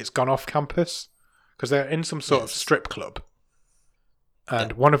find out that it's gone off campus because they're in some sort of strip club.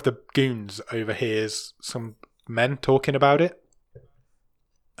 And one of the goons overhears some men talking about it.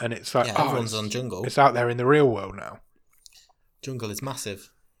 And it's like, everyone's on Jungle. It's out there in the real world now. Jungle is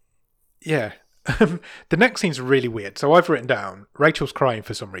massive. Yeah. The next scene's really weird. So I've written down Rachel's crying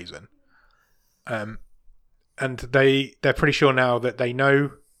for some reason, and they're pretty sure now that they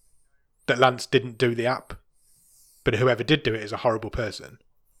know that Lance didn't do the app, but whoever did do it is a horrible person.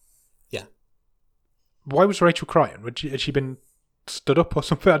 Yeah. Why was Rachel crying? Had she been stood up or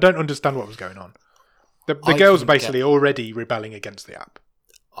something? I don't understand what was going on. The girls basically already rebelling against the app.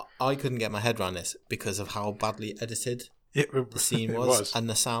 I couldn't get my head around this because of how badly edited the scene was and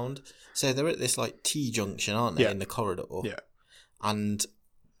the sound. So they're at this like T-junction, aren't they, in the corridor? Yeah. And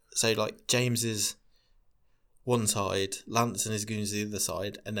so like James is one side, Lance and his goons the other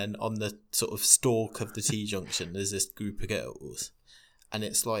side, and then on the sort of stalk of the T-junction there's this group of girls. And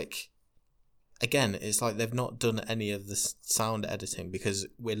it's like, again, it's like they've not done any of the sound editing because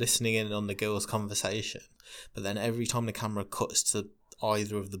we're listening in on the girls' conversation. But then every time the camera cuts to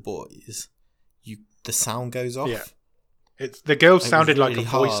either of the boys, the sound goes off. Yeah. The girls It sounded was like really a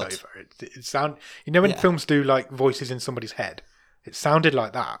hard. voiceover. It sound, you know when Yeah. films do like voices in somebody's head? It sounded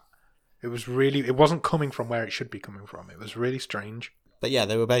like that. It wasn't coming from where it should be coming from. It was really strange. But yeah,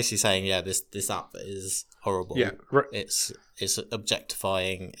 they were basically saying, this app is horrible. Yeah. It's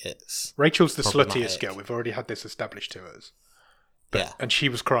objectifying. It's Rachel's the problematic. sluttiest girl. We've already had this established to us. yeah, And she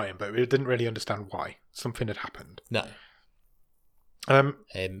was crying, but we didn't really understand why. Something had happened. no. Um,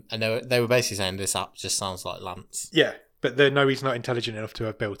 And they were basically saying this app just sounds like Lance. yeah, but they know he's not intelligent enough to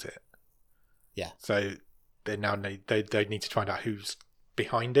have built it. Yeah. So they now need to find out who's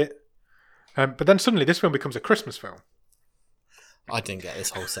behind it. But then suddenly this film becomes a Christmas film. I didn't get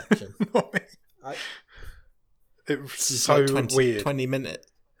this whole section. It was It's so like weird.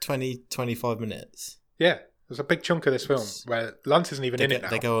 25 minutes. Yeah, there's a big chunk of this film where Lance isn't even in it now.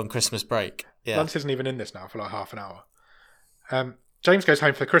 They go on Christmas break. Yeah. Lance isn't even in this now for like half an hour. James goes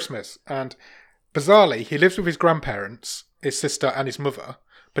home for Christmas, and bizarrely, he lives with his grandparents, his sister, and his mother.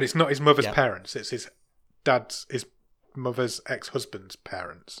 But it's not his mother's Yep. parents; it's his mother's ex-husband's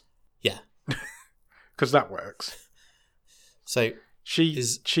parents. Yeah. Because that works. So She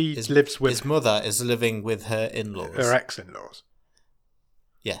his- lives with his mother is living with her in-laws. her ex-in-laws.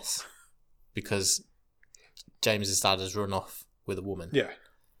 Yes. Because James's dad has run off with a woman. Yeah,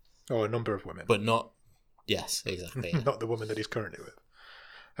 or a number of women, But not... Yes, exactly. Yeah. not the woman that he's currently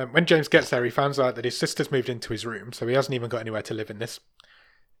with. When James gets there, he finds out that his sister's moved into his room, so he hasn't even got anywhere to live in this,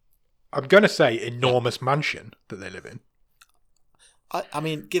 I'm going to say, enormous mansion that they live in. I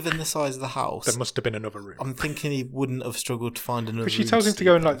mean, given the size of the house, There must have been another room. I'm thinking he wouldn't have struggled to find another Because she room tells him to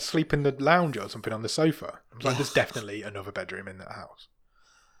go and sleep in. like sleep in the lounge or something on the sofa. I was like, Yeah. there's definitely another bedroom in that house.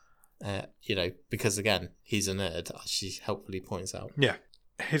 Because again, he's a nerd, as she helpfully points out. Yeah.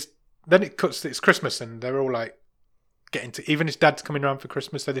 Then it's Christmas and they're all like getting to, even his dad's coming around for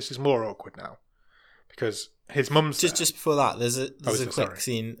Christmas, so this is more awkward now. Because his mum's there. Just before that, there's a is it? quick Sorry.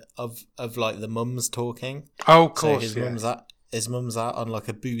 scene of like the mums talking. Oh, of So course, his yeah. mum's out on like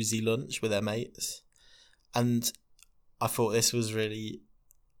a boozy lunch with their mates, and I thought this was really.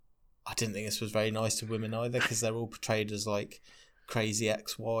 I didn't think this was very nice to women either, because they're all portrayed as like crazy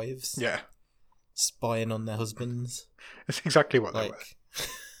ex-wives, Yeah. spying on their husbands. That's exactly what they were. Like,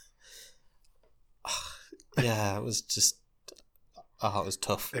 yeah, it was just. Oh, it was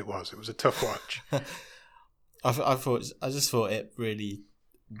tough. It was a tough watch. I just thought it really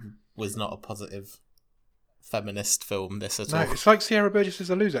was not a positive feminist film. This at No, all. it's like Sierra Burgess is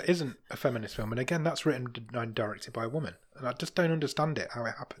a Loser isn't a feminist film, and again, that's written and directed by a woman, and I just don't understand it how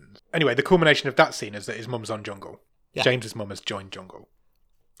it happens. Anyway, the culmination of that scene is that his mum's on Jungle. Yeah. James's mum has joined Jungle.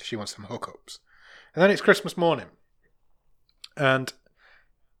 She wants some hookups, and then it's Christmas morning, and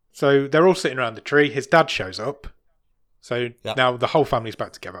so they're all sitting around the tree. His dad shows up, so Yeah. now the whole family's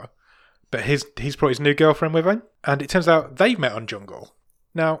back together. But he's brought his new girlfriend with him, and it turns out they've met on Jungle.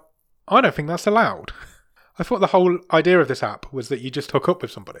 Now, I don't think that's allowed. I thought the whole idea of this app was that you just hook up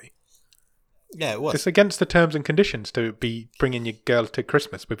with somebody. Yeah, it was. It's against the terms and conditions to be bringing your girl to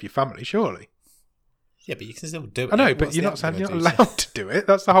Christmas with your family, surely. Yeah, but you can still do it. I know, but What's you're the not app saying you're gonna not do? allowed to do it.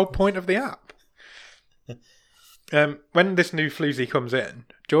 That's the whole point of the app. When this new floozy comes in,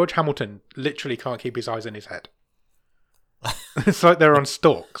 George Hamilton literally can't keep his eyes in his head. It's like they're on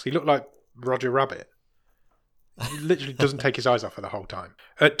stalks. He looked like Roger Rabbit. He literally doesn't take his eyes off her the whole time.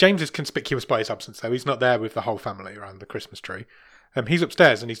 James is conspicuous by his absence, though. He's not there with the whole family around the Christmas tree. He's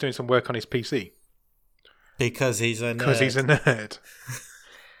upstairs and he's doing some work on his PC. Because he's a nerd. Because he's a nerd.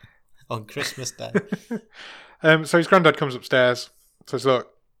 On Christmas Day. So his granddad comes upstairs, says, look,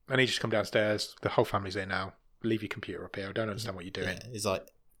 I need you to come downstairs. The whole family's here now. Leave your computer up here. I don't understand what you're doing. Yeah, he's like,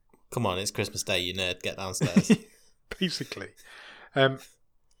 come on, it's Christmas Day, you nerd, get downstairs. Basically.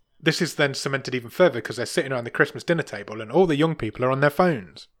 This is then cemented even further because they're sitting around the Christmas dinner table and all the young people are on their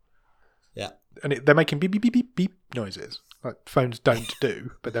phones. Yeah. And they're making beep, beep, beep, beep, beep noises. Like phones don't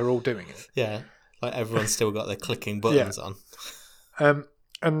do, but they're all doing it. Yeah. Like everyone's still got their clicking buttons on.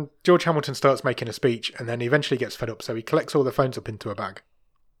 And George Hamilton starts making a speech and then he eventually gets fed up, so he collects all the phones up into a bag.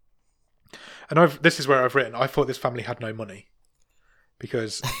 And this is where I've written, I thought this family had no money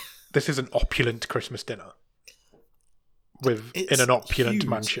because this is an opulent Christmas dinner in an opulent huge.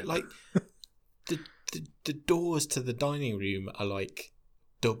 mansion. Like the doors to the dining room are like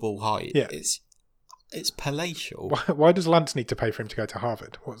double height. Yeah. It's palatial. Why does Lance need to pay for him to go to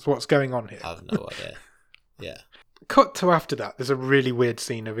Harvard? What's going on here? I have no idea. Yeah. Cut to after that, there's a really weird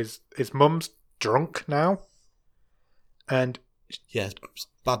scene of his mum's drunk now. And Yeah,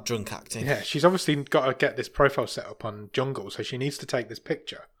 bad drunk acting. yeah, she's obviously got to get this profile set up on Jungle, so she needs to take this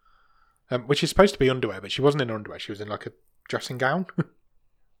picture, which is supposed to be underwear, but she wasn't in underwear. She was in like a dressing gown.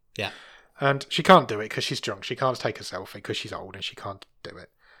 Yeah. And she can't do it because she's drunk. She can't take a selfie because she's old and she can't do it.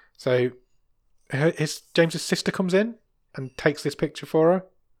 So James's sister comes in and takes this picture for her.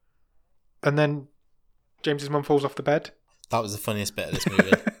 And then James's mum falls off the bed. That was the funniest bit of this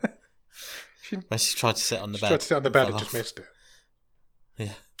movie. Where she tried to sit on the bed. She tried to sit on the bed and just missed it.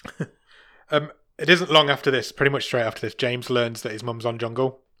 Yeah. It isn't long after this, pretty much straight after this, James learns that his mum's on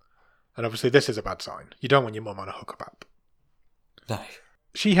Jungle. And obviously this is a bad sign. You don't want your mum on a hookup app. No.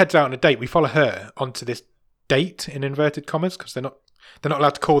 She heads out on a date. We follow her onto this date in inverted commas because they're not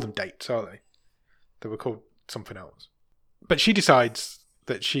allowed to call them dates, are they? They were called something else. But she decides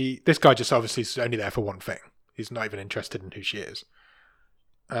that this guy just obviously is only there for one thing. He's not even interested in who she is.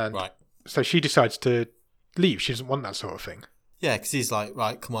 And right. So she decides to leave. She doesn't want that sort of thing. Yeah, because he's like,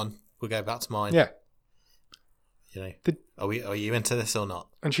 right, come on, we'll go back to mine. Yeah. You know, are you into this or not?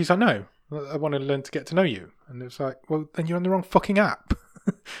 And she's like, no, I want to learn to get to know you. And it's like, well, then you're on the wrong fucking app.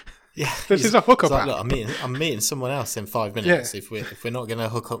 Yeah, this is a hookup like, app. Look, I'm meeting someone else in 5 minutes. Yeah. If we're not going to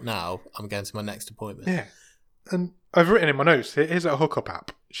hook up now, I'm going to my next appointment. Yeah, and I've written in my notes, it is a hookup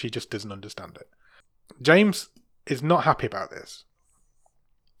app. She just doesn't understand it. James is not happy about this,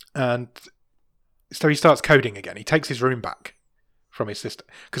 and so he starts coding again. He takes his room back from his sister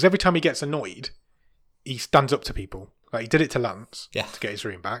because every time he gets annoyed, he stands up to people. Like he did it to Lance to get his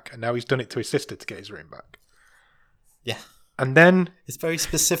room back, and now he's done it to his sister to get his room back. Yeah. And then... It's very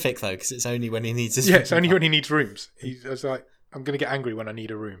specific, though, because it's only when he needs his room. Yeah, it's only when he needs rooms. He's like, I'm going to get angry when I need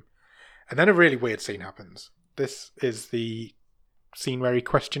a room. And then a really weird scene happens. This is the scene where he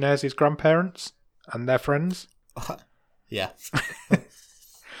questionnaires his grandparents and their friends. Yeah.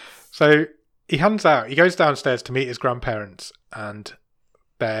 So he goes downstairs to meet his grandparents and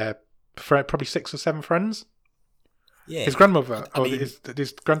their probably 6 or 7 friends. Yeah. His grandmother,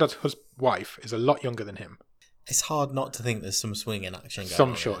 his granddad's wife, is a lot younger than him. It's hard not to think there's some swinging action going on.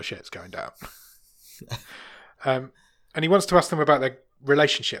 Some short shit's going down. And he wants to ask them about their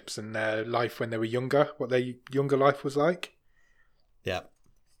relationships and their life when they were younger, what their younger life was like. Yeah.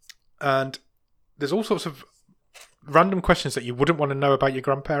 And there's all sorts of random questions that you wouldn't want to know about your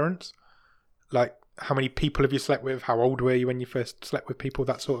grandparents. Like, how many people have you slept with? How old were you when you first slept with people?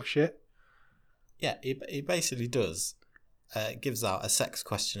 That sort of shit. Yeah, he basically does. Gives out a sex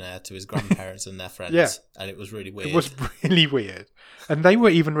questionnaire to his grandparents and their friends. Yeah. And it was really weird. It was really weird. And they were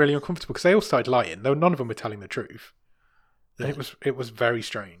even really uncomfortable because they all started lying. Though none of them were telling the truth. And it was very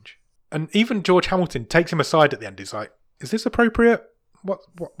strange. And even George Hamilton takes him aside at the end. He's like, is this appropriate?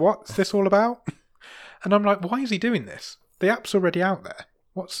 What's this all about? And I'm like, why is he doing this? The app's already out there.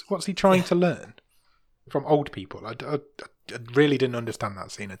 What's he trying to learn from old people? I really didn't understand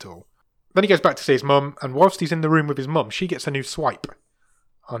that scene at all. Then he goes back to see his mum, and whilst he's in the room with his mum, she gets a new swipe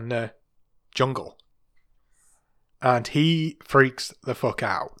on Jungle. And he freaks the fuck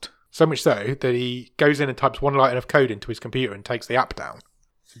out. So much so that he goes in and types one line of code into his computer and takes the app down.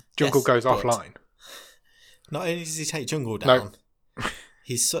 Jungle goes offline. Not only does he take Jungle down,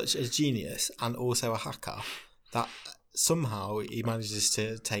 he's such a genius and also a hacker that somehow he manages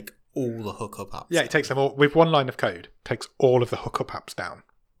to take all the hookup apps. Yeah, he takes them all, with one line of code, takes all of the hookup apps down.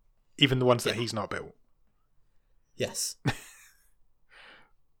 Even the ones that he's not built. Yes.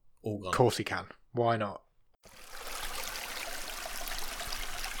 All gone. Of course he can. Why not?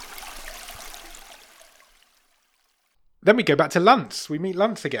 Then we go back to Lance. We meet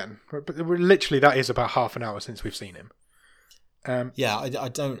Lance again. But literally, that is about half an hour since we've seen him. Yeah, I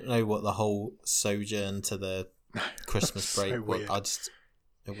don't know what the whole sojourn to the Christmas break was.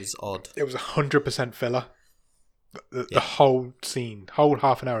 It was odd. It was 100% filler. The whole scene, whole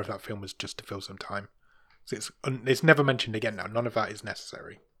half an hour of that film was just to fill some time. So it's never mentioned again now. None of that is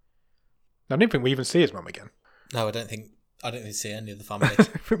necessary. I don't think we even see his mum again. No, I don't think we see any of the family. I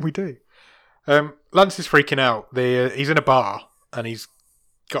think we do. Lance is freaking out. He's in a bar and he's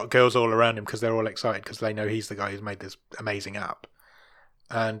got girls all around him because they're all excited because they know he's the guy who's made this amazing app.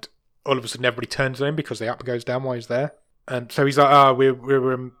 And all of a sudden everybody turns on him because the app goes down while he's there. And so he's like,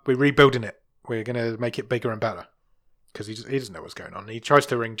 we're rebuilding it. We're going to make it bigger and better. Because he doesn't know what's going on. He tries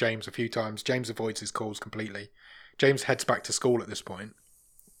to ring James a few times. James avoids his calls completely. James heads back to school at this point.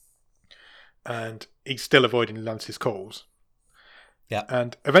 And he's still avoiding Lance's calls. Yeah.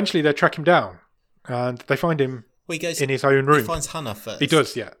 And eventually they track him down. And they find him in his own room. He finds Hannah first. He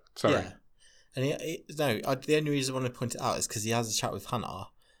does, yeah. Sorry. Yeah. And the only reason I want to point it out is because he has a chat with Hannah.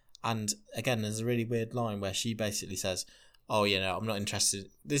 And again, there's a really weird line where she basically says, oh, I'm not interested.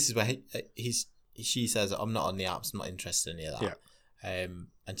 This is where she says, I'm not on the apps, I'm not interested in any of that. Yeah.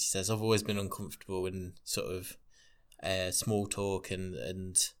 And she says, I've always been uncomfortable in sort of small talk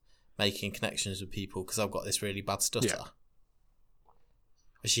and making connections with people because I've got this really bad stutter. Yeah.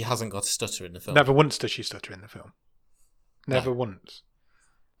 But she hasn't got a stutter in the film. Never once does she stutter in the film. Never once.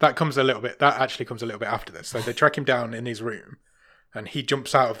 That actually comes a little bit after this. So they track him down in his room, and he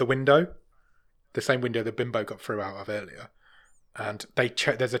jumps out of the window, the same window that Bimbo got through out of earlier. And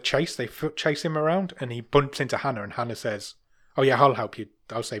there's a chase. They chase him around, and he bumps into Hannah, and Hannah says, "Oh yeah, I'll help you.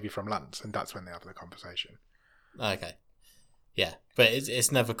 I'll save you from Lance." And that's when they have the conversation. Okay. Yeah, but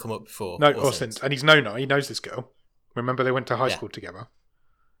it's never come up before. No, or since. And he knows this girl. Remember, they went to high school together.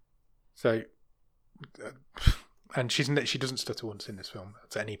 So, and she doesn't stutter once in this film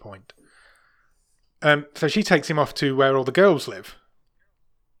at any point. So she takes him off to where all the girls live.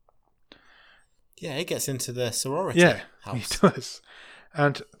 Yeah, he gets into the sorority house. He does.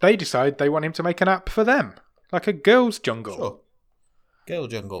 And they decide they want him to make an app for them, like a girls' jungle. Sure. Girl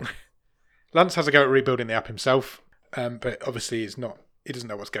jungle. Lance has a go at rebuilding the app himself, but obviously he doesn't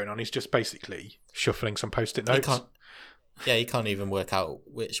know what's going on. He's just basically shuffling some post-it notes. He can't even work out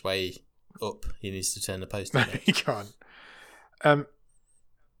which way up he needs to turn the post-it notes. He can't.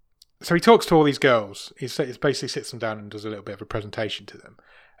 So he talks to all these girls. He basically sits them down and does a little bit of a presentation to them.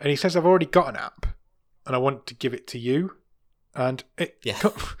 And he says, "I've already got an app, and I want to give it to you." And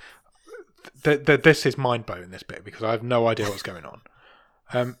this is mind-blowing, this bit, because I have no idea what's going on.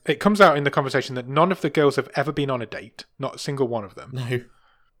 It comes out in the conversation that none of the girls have ever been on a date. Not a single one of them.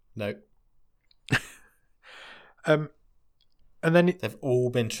 No. And then they've all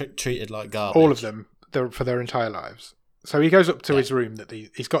been treated like garbage. All of them, for their entire lives. So he goes up to his room.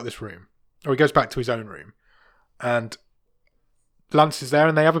 He's got this room, or he goes back to his own room, and Lance is there,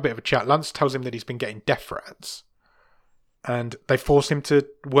 and they have a bit of a chat. Lance tells him that he's been getting death threats, and they force him to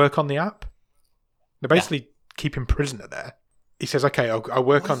work on the app. They basically keep him prisoner there. He says, "Okay, I'll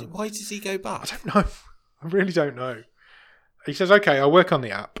work on." Why does he go back? I don't know. I really don't know. He says, "Okay, I'll work on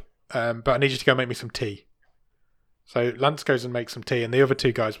the app, but I need you to go make me some tea." So Lance goes and makes some tea, and the other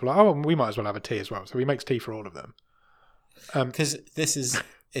two guys were like, "Oh, we might as well have a tea as well." So he makes tea for all of them. Because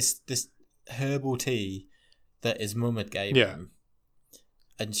it's this herbal tea that his mum had gave him,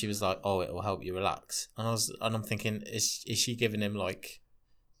 and she was like, "Oh, it will help you relax." And I'm thinking, is she giving him like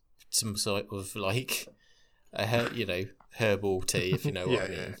some sort of like herbal tea, if you know what I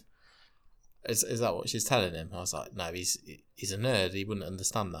mean? Yeah. Is that what she's telling him? I was like, no, he's a nerd. He wouldn't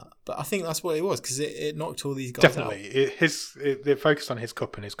understand that. But I think that's what it was, because it knocked all these guys out. They focused on his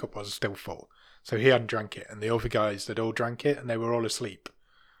cup, and his cup was still full. So he hadn't drank it, and the other guys had all drank it, and they were all asleep.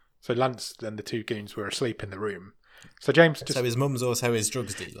 So Lance and the two goons were asleep in the room. So So his mum's also his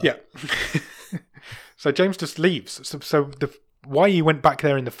drugs dealer. Yeah. So James just leaves. So why he went back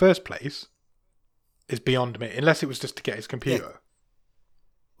there in the first place is beyond me, unless it was just to get his computer. Yeah.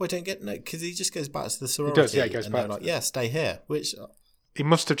 Well, I don't get because he just goes back to the sorority. He does, yeah. He goes back. Like, yeah, stay here. Which he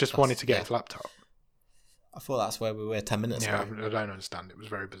must have just wanted to get his laptop. I thought that's where we were 10 minutes ago. Yeah, I don't understand. It was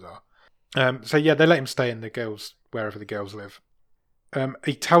very bizarre. So yeah, they let him stay in wherever the girls live.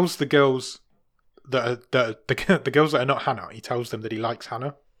 He tells the girls the girls that are not Hannah. He tells them that he likes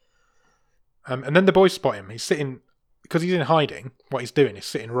Hannah. And then the boys spot him. He's sitting, because he's in hiding. What he's doing is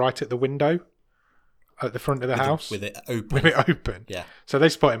sitting right at the window at the front of the house with it open. Yeah. So they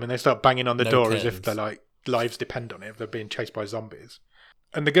spot him and they start banging on the door curtains. As if their lives depend on it. If they're being chased by zombies.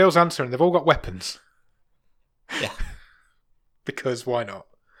 And the girls answer, and they've all got weapons. Yeah. Because why not?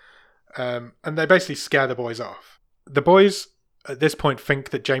 And they basically scare the boys off. The boys at this point think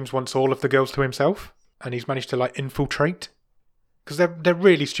that James wants all of the girls to himself, and he's managed to infiltrate. Because they're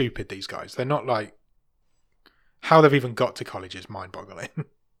really stupid, these guys. They're not how they've even got to college is mind-boggling.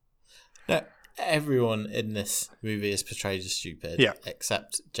 No, everyone in this movie is portrayed as stupid,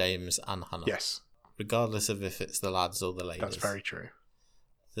 except James and Hannah. Yes. Regardless of if it's the lads or the ladies. That's very true.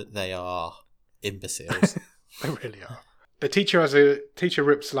 That they are imbeciles. They really are. The teacher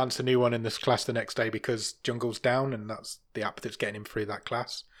rips Lance a new one in this class the next day because Jungle's down, and that's the app that's getting him through that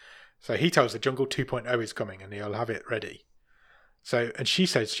class. So he tells the Jungle 2.0 is coming, and he'll have it ready. And she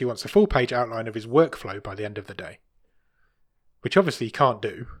says she wants a full-page outline of his workflow by the end of the day, which obviously he can't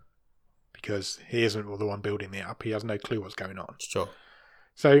do because he isn't the one building the app. He has no clue what's going on. Sure.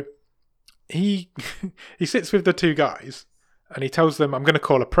 So he sits with the two guys, and he tells them, "I'm going to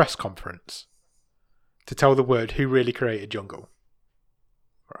call a press conference to tell the world who really created Jungle."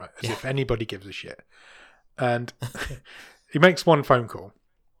 Right, as if anybody gives a shit. And he makes one phone call,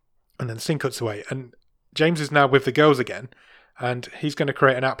 and then the scene cuts away, and James is now with the girls again, and he's going to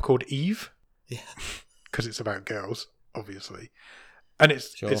create an app called Eve. Yeah. Because it's about girls, obviously. And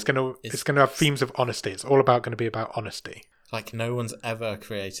it's going to have themes of honesty. It's all going to be about honesty. Like no one's ever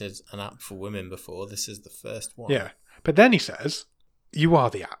created an app for women before. This is the first one. Yeah. But then he says, "You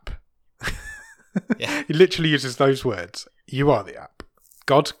are the app." Yeah. He literally uses those words. "You are the app."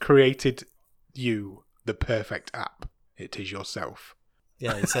 God created you the perfect app. It is yourself.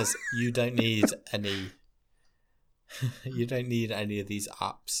 Yeah, it says you don't need any. You don't need any of these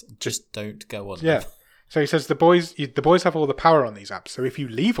apps. Just don't go on them. So he says the boys have all the power on these apps. So if you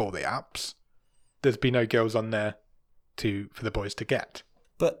leave all the apps, there's be no girls on there for the boys to get.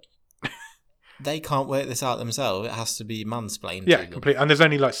 But they can't work this out themselves. It has to be mansplained. Yeah, completely. And there's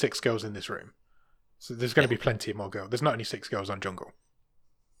only like 6 girls in this room, so there's going to be plenty more girls. There's not only 6 girls on Jungle,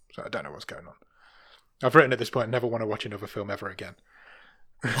 so I don't know what's going on. I've written at this point, never want to watch another film ever again.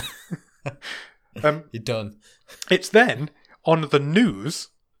 You're done. It's then on the news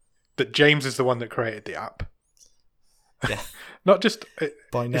that James is the one that created the app. Yeah. Not just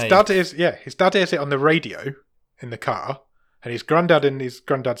by name. His dad hears it on the radio in the car, and his granddad and his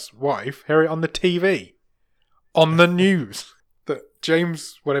granddad's wife hear it on the TV, on the news, that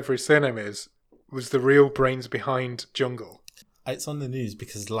James, whatever his surname is, was the real brains behind Jungle. It's on the news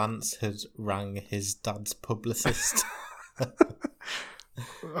because Lance had rang his dad's publicist.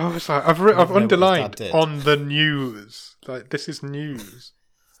 I was like, I've underlined on the news. Like, this is news.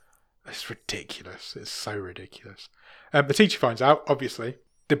 It's ridiculous. It's so ridiculous. The teacher finds out, obviously.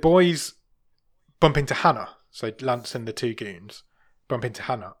 The boys bump into Hannah. So Lance and the 2 goons bump into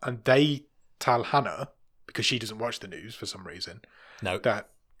Hannah. And they tell Hannah, because she doesn't watch the news for some reason. No. That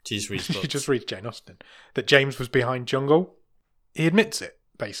she just reads Jane Austen. That James was behind Jungle. He admits it,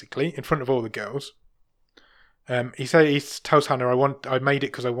 basically, in front of all the girls. He tells Hannah, I made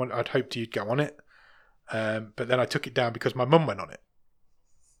it because I'd hoped you'd go on it. But then I took it down because my mum went on it.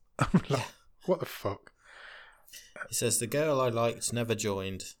 I'm like, what the fuck? He says, the girl I liked never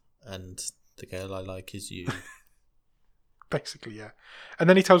joined, and the girl I like is you. Basically, yeah. And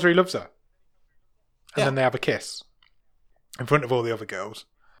then he tells her he loves her. And then they have a kiss in front of all the other girls.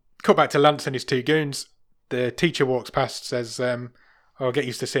 Cut back to Lance and his 2 goons. The teacher walks past, says, I'll get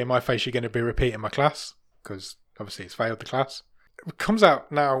used to seeing my face. You're going to be repeating my class. Because obviously it's failed the class. It comes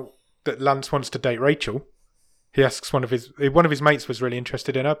out now that Lance wants to date Rachel. He asks one of his mates was really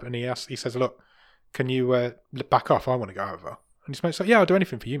interested in her, and he says, look, can you back off? I want to go over. And his mate's like, yeah, I'll do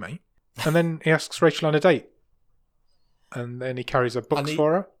anything for you, mate. And then he asks Rachel on a date. And then he carries her books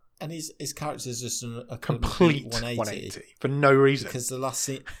for her. And his character's just a complete 180 for no reason. Because the last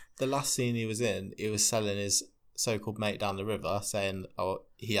scene he was in, he was selling his so-called mate down the river, saying, oh,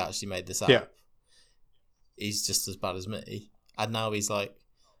 he actually made this up. Yeah. He's just as bad as me. And now he's like,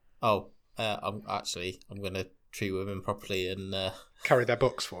 oh, I'm going to treat women properly and carry their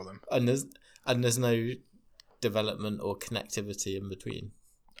books for them. And there's no development or connectivity in between.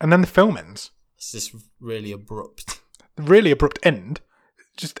 And then the film ends. It's just really abrupt. Really abrupt end.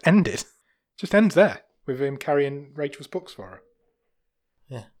 Just ended. Just ends there with him carrying Rachel's books for her.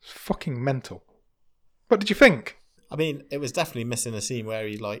 Yeah. It's fucking mental. What did you think? I mean, it was definitely missing a scene where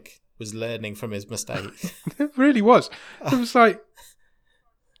he was learning from his mistake. It really was. It was like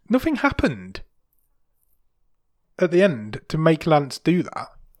nothing happened at the end to make Lance do that.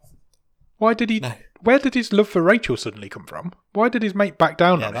 Why did he? No. Where did his love for Rachel suddenly come from? Why did his mate back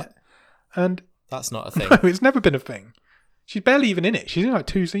down on it? And that's not a thing. No, it's never been a thing. She's barely even in it. She's in like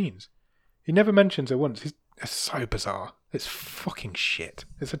 2 scenes. He never mentions her once. It's so bizarre. It's fucking shit.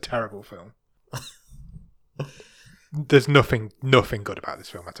 It's a terrible film. There's nothing good about this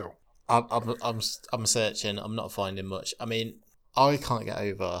film at all. I'm searching. I'm not finding much. I mean, I can't get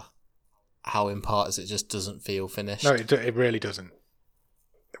over how in parts it just doesn't feel finished. No, it really doesn't.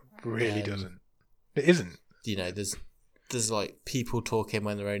 It really doesn't. It isn't. You know, there's like people talking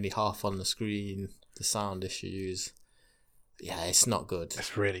when they're only half on the screen. The sound issues. Yeah, it's not good.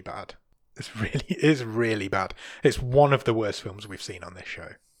 It's really bad. It is really bad. It's one of the worst films we've seen on this show.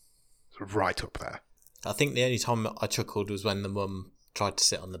 It's right up there. I think the only time I chuckled was when the mum tried to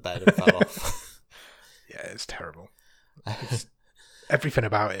sit on the bed and fell off. Yeah, it's terrible. Everything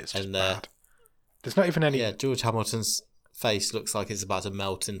about it is just bad. There's not even any... Yeah, George Hamilton's face looks like it's about to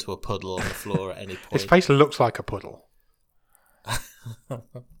melt into a puddle on the floor at any point. His face looks like a puddle.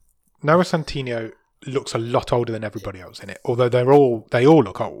 Noah Centineo looks a lot older than everybody else in it, although they all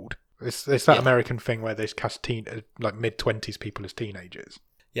look old. It's that American thing where they cast like mid-20s people as teenagers.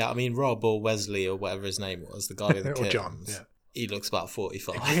 Yeah, I mean, Rob or Wesley or whatever his name was, the guy with the or curtains, John, yeah. He looks about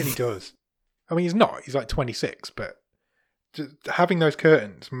 45. He really does. I mean, he's not. He's like 26, but just having those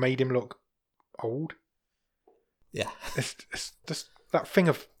curtains made him look old. Yeah. It's just that thing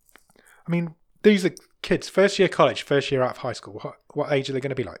of... I mean, these are kids, first year college, first year out of high school. What age are they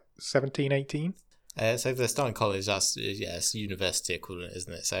going to be, like 17, 18? So if they're starting college, it's university equivalent,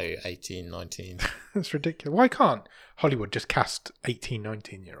 isn't it? So 18, 19. That's ridiculous. Why can't Hollywood just cast 18,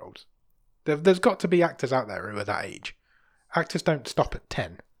 19-year-olds? There's got to be actors out there who are that age. Actors don't stop at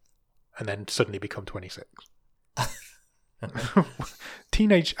 10 and then suddenly become 26.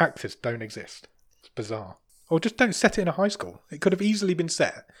 Teenage actors don't exist. It's bizarre. Or just don't set it in a high school. It could have easily been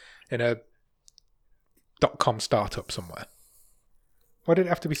set in a .com startup somewhere. Why did it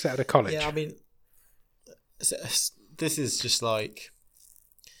have to be set at a college? Yeah, I mean, this is just like,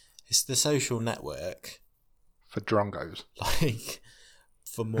 it's The Social Network. For drongos. Like,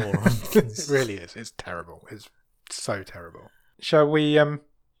 for morons. It really is. It's terrible. It's so terrible. Shall we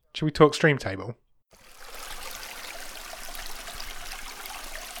talk Stream Table?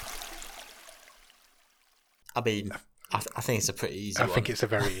 I mean, I think it's a pretty easy one. I think it's a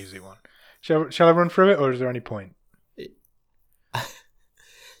very easy one. Shall I run through it, or is there any point? You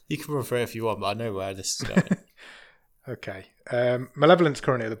can run through it if you want, but I know where this is going. Okay. Malevolent's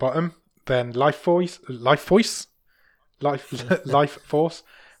currently at the bottom. Then Life Force, followed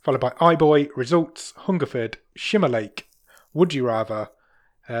by iBoy, Results, Hungerford, Shimmer Lake, Would You Rather,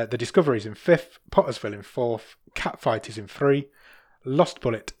 The Discovery's in 5th, Pottersville in 4th, Catfight is in 3, Lost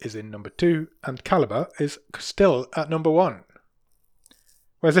Bullet is in number 2, and Caliber is still at number 1.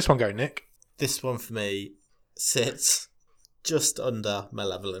 Where's this one going, Nick? This one for me sits just under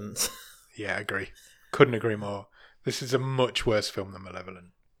Malevolent. Yeah, I agree. Couldn't agree more. This is a much worse film than Malevolent.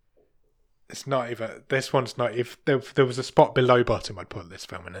 It's not even. This one's not. If there was a spot below bottom, I'd put this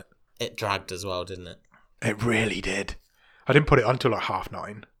film in it. It dragged as well, didn't it? It really did. I didn't put it on till like 9:30,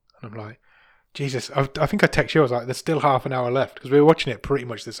 and I'm like, Jesus. I think I texted you. I was like, there's still half an hour left because we were watching it pretty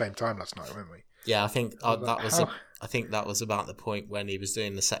much the same time last night, weren't we? Yeah, I think I think that was about the point when he was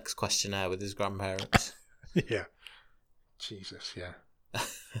doing the sex questionnaire with his grandparents. Yeah. Jesus. Yeah.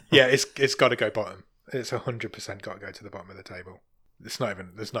 Yeah. It's got to go bottom. It's 100% got to go to the bottom of the table. There's not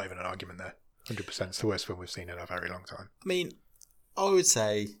even an argument there. 100%. It's the worst film we've seen in a very long time. I mean, I would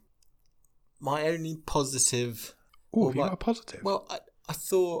say my only positive. Oh, have you got a positive? Well, I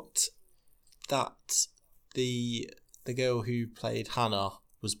thought that the girl who played Hannah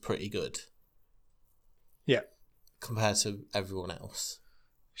was pretty good. Yeah. Compared to everyone else.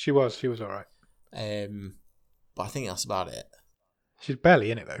 She was all right. But I think that's about it. She's barely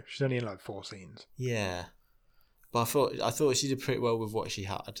in it though. She's only in like 4 scenes. Yeah. But I thought she did pretty well with what she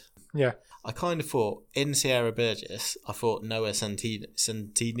had. Yeah. I kind of thought in Sierra Burgess, I thought Noah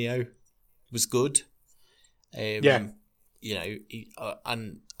Centineo was good. Yeah. You know,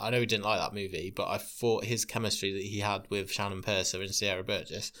 and I know he didn't like that movie, but I thought his chemistry that he had with Shannon Purser and Sierra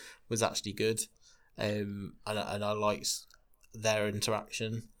Burgess was actually good. And I liked their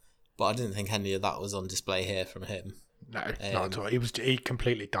interaction, but I didn't think any of that was on display here from him. No, not at all. He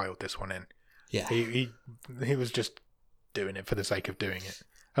completely dialed this one in. Yeah, he was just doing it for the sake of doing it.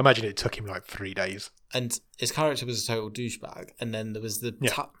 I imagine it took him like 3 days. And his character was a total douchebag. And then there was the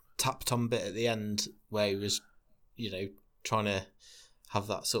tapped on bit at the end where he was, you know, trying to have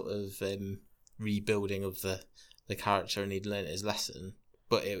that sort of rebuilding of the character, and he'd learnt his lesson.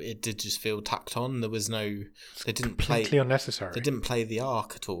 But it did just feel tacked on. There was no. They didn't completely unnecessary. They didn't play the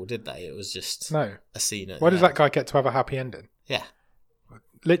arc at all, did they? It was just a scene. Why does that guy get to have a happy ending? Yeah.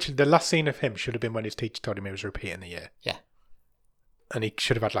 Literally, the last scene of him should have been when his teacher told him he was repeating the year. Yeah. And he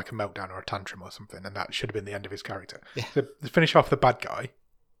should have had like a meltdown or a tantrum or something, and that should have been the end of his character. Yeah. So finish off the bad guy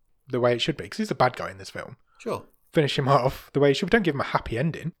the way it should be, because he's a bad guy in this film. Sure. Finish him off the way he should. Don't give him a happy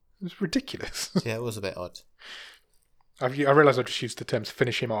ending. It was ridiculous. Yeah, it was a bit odd. I realised I just used the terms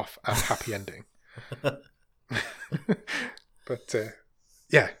finish him off and happy ending. But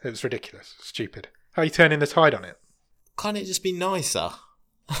yeah, it was ridiculous. Stupid. How are you turning the tide on it? Can't it just be nicer?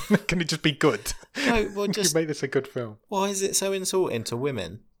 Can it just be good? No, well, just make this a good film. Why is it so insulting to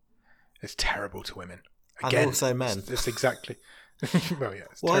women? It's terrible to women. Again, and also men. It's exactly. Well, yeah.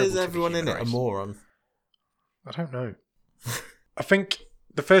 Why is everyone in it a moron? I don't know. I think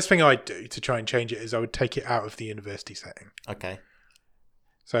the first thing I'd do to try and change it is I would take it out of the university setting. Okay.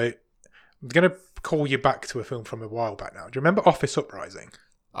 So I'm going to call you back to a film from a while back now. Do you remember Office Uprising?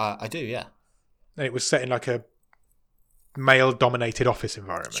 I do, yeah. And it was set in like a male-dominated office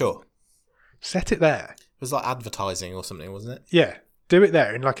environment. Sure. Set it there. It was like advertising or something, wasn't it? Yeah. Do it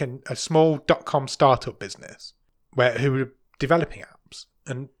there in like a small .com startup business who were developing apps,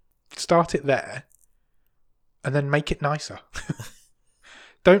 and start it there and then make it nicer.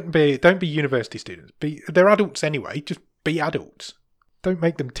 Don't be university students. They're adults anyway. Just be adults. Don't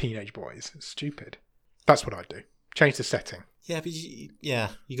make them teenage boys. It's stupid. That's what I'd do. Change the setting. Yeah, but you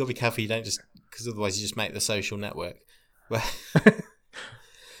got to be careful. You don't just, because otherwise you just make The Social Network.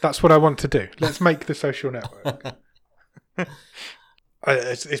 That's what I want to do. Let's make The Social Network.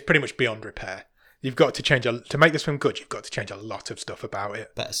 It's pretty much beyond repair. You've got to change to make this film good. You've got to change a lot of stuff about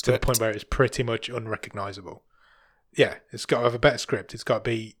it Better script. to the point where it's pretty much unrecognisable. Yeah, it's got to have a better script. It's got to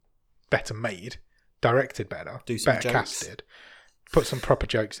be better made, directed better, Do some better jokes. casted. Put some proper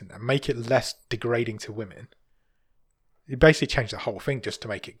jokes in there. Make it less degrading to women. You basically change the whole thing just to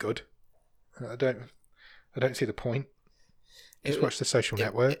make it good. I don't see the point. Just watch The Social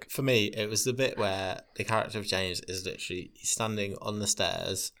Network. For me, it was the bit where the character of James is literally standing on the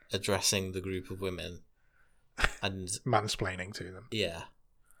stairs addressing the group of women and Mansplaining to them. yeah,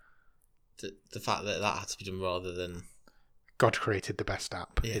 the fact that had to be done rather than God created the best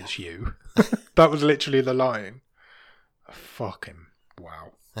app. Yeah. It's you. That was literally the line. Fucking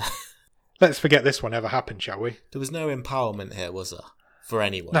wow. Let's forget this one ever happened, shall we? there was no empowerment here, was there, for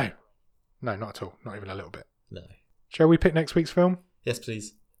anyone? No, not at all. Not even a little bit. No. Shall we pick next week's film? Yes,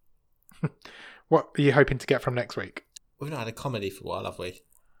 please. What are you hoping to get from next week? We've not had a comedy for a while, have we?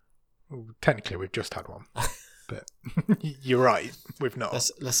 Well, technically, we've just had one. But you're right. We've not.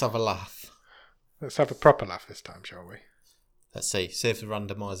 Let's have a laugh. Let's have a proper laugh this time, shall we? Let's see. See if the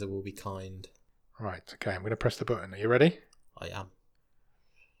randomizer will be kind. Right, okay, I'm going to press the button. Are you ready? I am.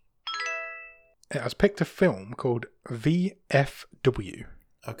 It has picked a film called VFW.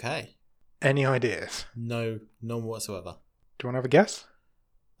 Okay. Any ideas? No, none whatsoever. Do you want to have a guess?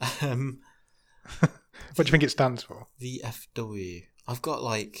 What do you think it stands for? VFW. I've got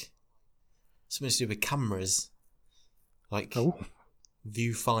like something to do with cameras. Like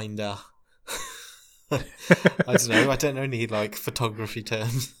viewfinder. I don't know any like photography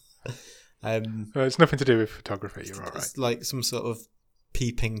terms. It's nothing to do with photography, you're all right. It's like some sort of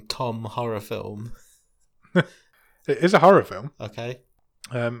peeping Tom horror film. It is a horror film. Okay.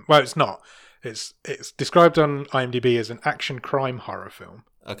 Well, it's not. It's described on IMDb as an action crime horror film.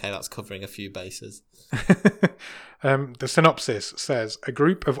 Okay, that's covering a few bases. The synopsis says, a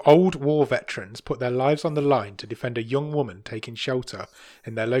group of old war veterans put their lives on the line to defend a young woman taking shelter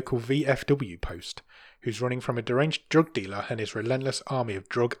in their local VFW post, who's running from a deranged drug dealer and his relentless army of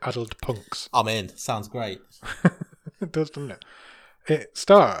drug-addled punks. I'm in. Sounds great. It does, doesn't it? It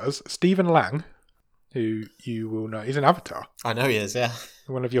stars Stephen Lang, who you will know. He's an Avatar. I know he is, yeah.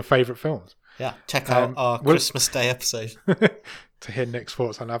 One of your favourite films. Yeah, check out our Christmas Day episode. To hear Nick's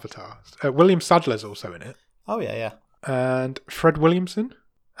thoughts on Avatar. William Sadler's also in it. Oh, yeah, yeah. And Fred Williamson.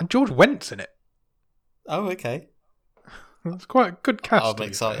 And George Went's in it. Oh, okay. That's quite a good cast. I'm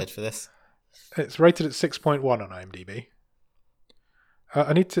excited for this. It's rated at 6.1 on IMDb.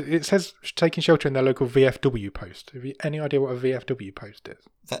 It says taking shelter in their local VFW post. Have you any idea what a VFW post is?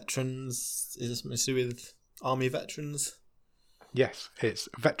 Veterans. Is this something to do with Army veterans? Yes, it's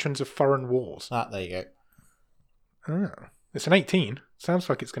Veterans of Foreign Wars. There you go. Oh. It's an 18. Sounds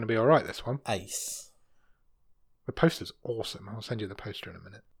like it's going to be alright, this one. Ace. The poster's awesome. I'll send you the poster in a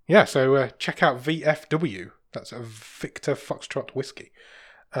minute. Yeah, so check out VFW. That's a Victor Foxtrot Whiskey.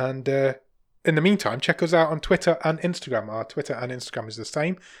 And in the meantime, check us out on Twitter and Instagram. Our Twitter and Instagram is the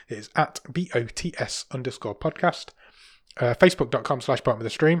same. It is at BOTS_podcast.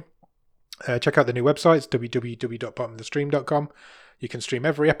 Facebook.com/bottomofthestream. Check out the new website. It's www.bottomofthestream.com. You can stream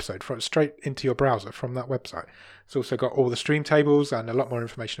every episode straight into your browser from that website. It's also got all the stream tables and a lot more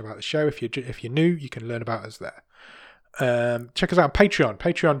information about the show. If you're new, you can learn about us there. Check us out on Patreon.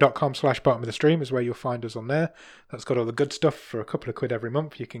 Patreon.com/bottomofthestream is where you'll find us on there. That's got all the good stuff for a couple of quid every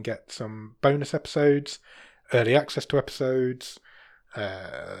month. You can get some bonus episodes, early access to episodes,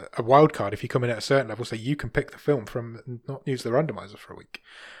 a wild card if you come in at a certain level, so you can pick the film from not use the randomizer for a week.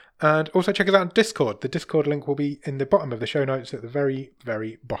 And also check us out on Discord. The Discord link will be in the bottom of the show notes at the very,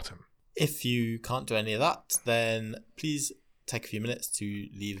 very bottom. If you can't do any of that, then please take a few minutes to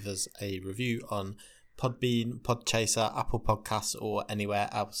leave us a review on Podbean, Podchaser, Apple Podcasts, or anywhere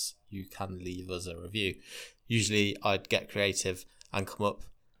else you can leave us a review. Usually I'd get creative and come up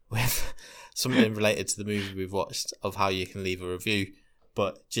with something related to the movie we've watched of how you can leave a review,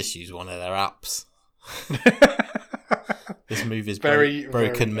 but just use one of their apps. This movie's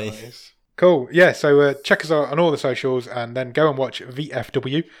broken me. Nice. Cool. Yeah, so check us out on all the socials and then go and watch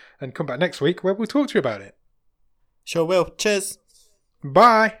VFW and come back next week where we'll talk to you about it. Sure will. Cheers.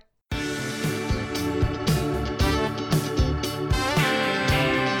 Bye.